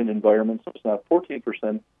that create an environment so it's not 14%,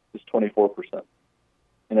 it's 24%?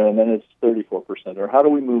 And then it's 34%. Or how do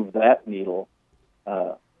we move that needle?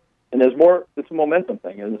 And there's more. It's a momentum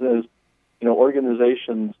thing. As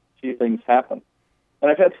organizations see things happen. And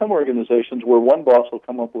I've had some organizations where one boss will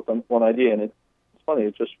come up with one idea, and it's funny.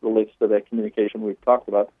 It just relates to that communication we've talked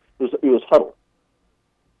about. It was huddle,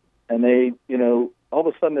 and they, all of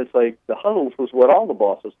a sudden it's like the huddles was what all the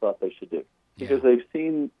bosses thought they should do because they've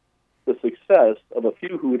seen the success of a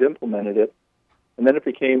few who had implemented it, and then it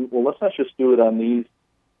became, well, let's not just do it on these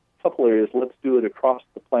couple areas. Let's do it across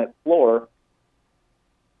the plant floor.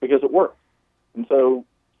 because it works. And so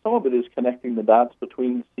some of it is connecting the dots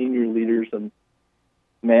between senior leaders and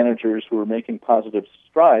managers who are making positive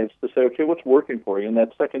strides to say, okay, what's working for you? And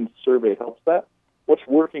that second survey helps that. What's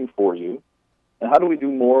working for you? And how do we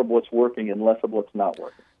do more of what's working and less of what's not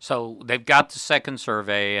working? So they've got the second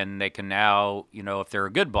survey, and they can now, if they're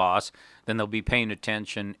a good boss, then they'll be paying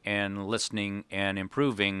attention and listening and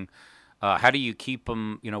improving. How do you keep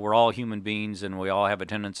them? We're all human beings, and we all have a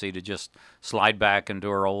tendency to just slide back into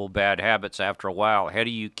our old bad habits after a while. How do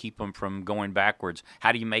you keep them from going backwards?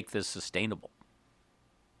 How do you make this sustainable?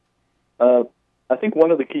 I think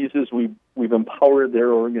one of the keys is we've empowered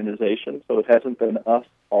their organization, so it hasn't been us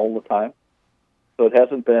all the time. So it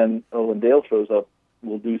hasn't been, when Dale shows up,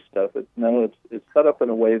 we'll do stuff. It's set up in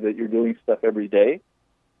a way that you're doing stuff every day.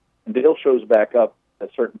 And Dale shows back up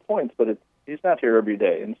at certain points, but he's not here every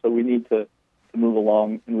day. And so we need to move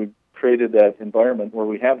along, and we've created that environment where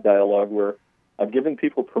we have dialogue, where I've given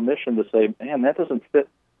people permission to say, man, that doesn't fit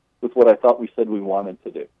with what I thought we said we wanted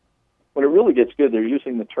to do. When it really gets good, they're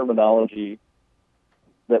using the terminology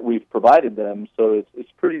that we've provided them, so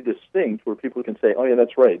it's pretty distinct, where people can say, oh, yeah,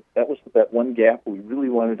 that's right. That was that one gap we really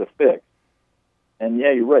wanted to fix. And,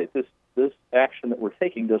 yeah, you're right. This action that we're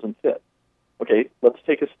taking doesn't fit. Okay, let's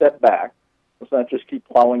take a step back. Let's not just keep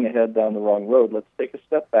plowing ahead down the wrong road. Let's take a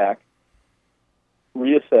step back,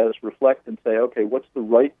 reassess, reflect, and say, okay, what's the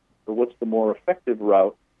right or what's the more effective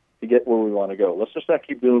route to get where we want to go? Let's just not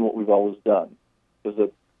keep doing what we've always done, because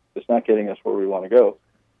it's not getting us where we want to go.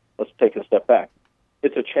 Let's take a step back.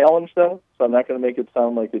 It's a challenge, though, so I'm not going to make it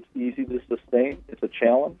sound like it's easy to sustain. It's a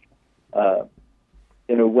challenge.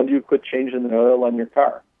 When do you quit changing the oil on your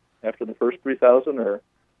car? After the first 3,000? Or,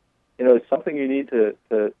 it's something you need to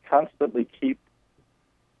constantly keep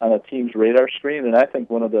on a team's radar screen. And I think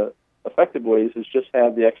one of the effective ways is just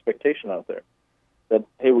have the expectation out there that,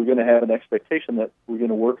 hey, we're going to have an expectation that we're going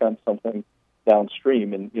to work on something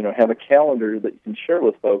downstream, and, have a calendar that you can share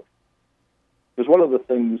with folks. Because one of the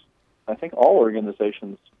things I think all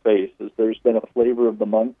organizations face is there's been a flavor of the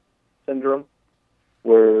month syndrome,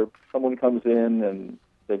 where someone comes in and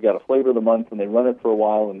they've got a flavor of the month and they run it for a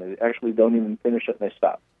while and they actually don't even finish it and they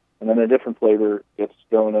stop. And then a different flavor gets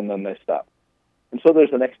going and then they stop. And so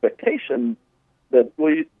there's an expectation that,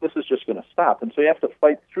 this is just going to stop. And so you have to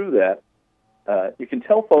fight through that. You can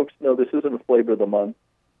tell folks, no, this isn't a flavor of the month,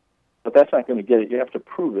 but that's not going to get it. You have to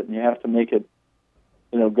prove it, and you have to make it,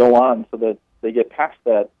 go on so that they get past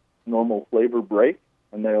that normal flavor break,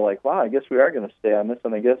 and they're like, wow, I guess we are going to stay on this,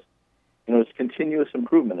 and I guess, it's continuous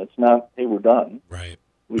improvement. It's not, hey, we're done. Right.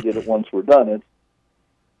 We did it once, we're done. It's,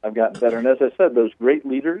 I've gotten better. And as I said, those great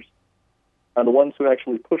leaders are the ones who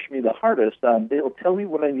actually push me the hardest on, Dale, tell me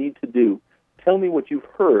what I need to do. Tell me what you've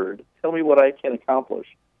heard. Tell me what I can accomplish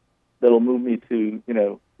that'll move me to,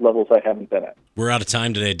 levels I haven't been at. We're out of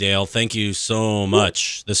time today, Dale. Thank you so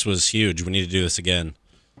much. This was huge. We need to do this again.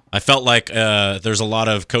 I felt like there's a lot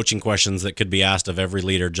of coaching questions that could be asked of every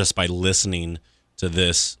leader just by listening to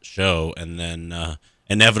this show, and then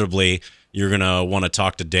inevitably you're going to want to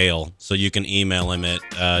talk to Dale, so you can email him at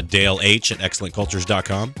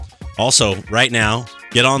daleh@excellentcultures.com. Also, right now,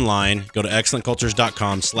 get online, go to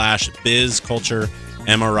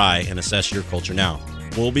excellentcultures.com/bizculturemri and assess your culture now.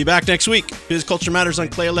 We'll be back next week. Biz Culture Matters on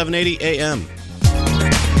Clay 1180 AM.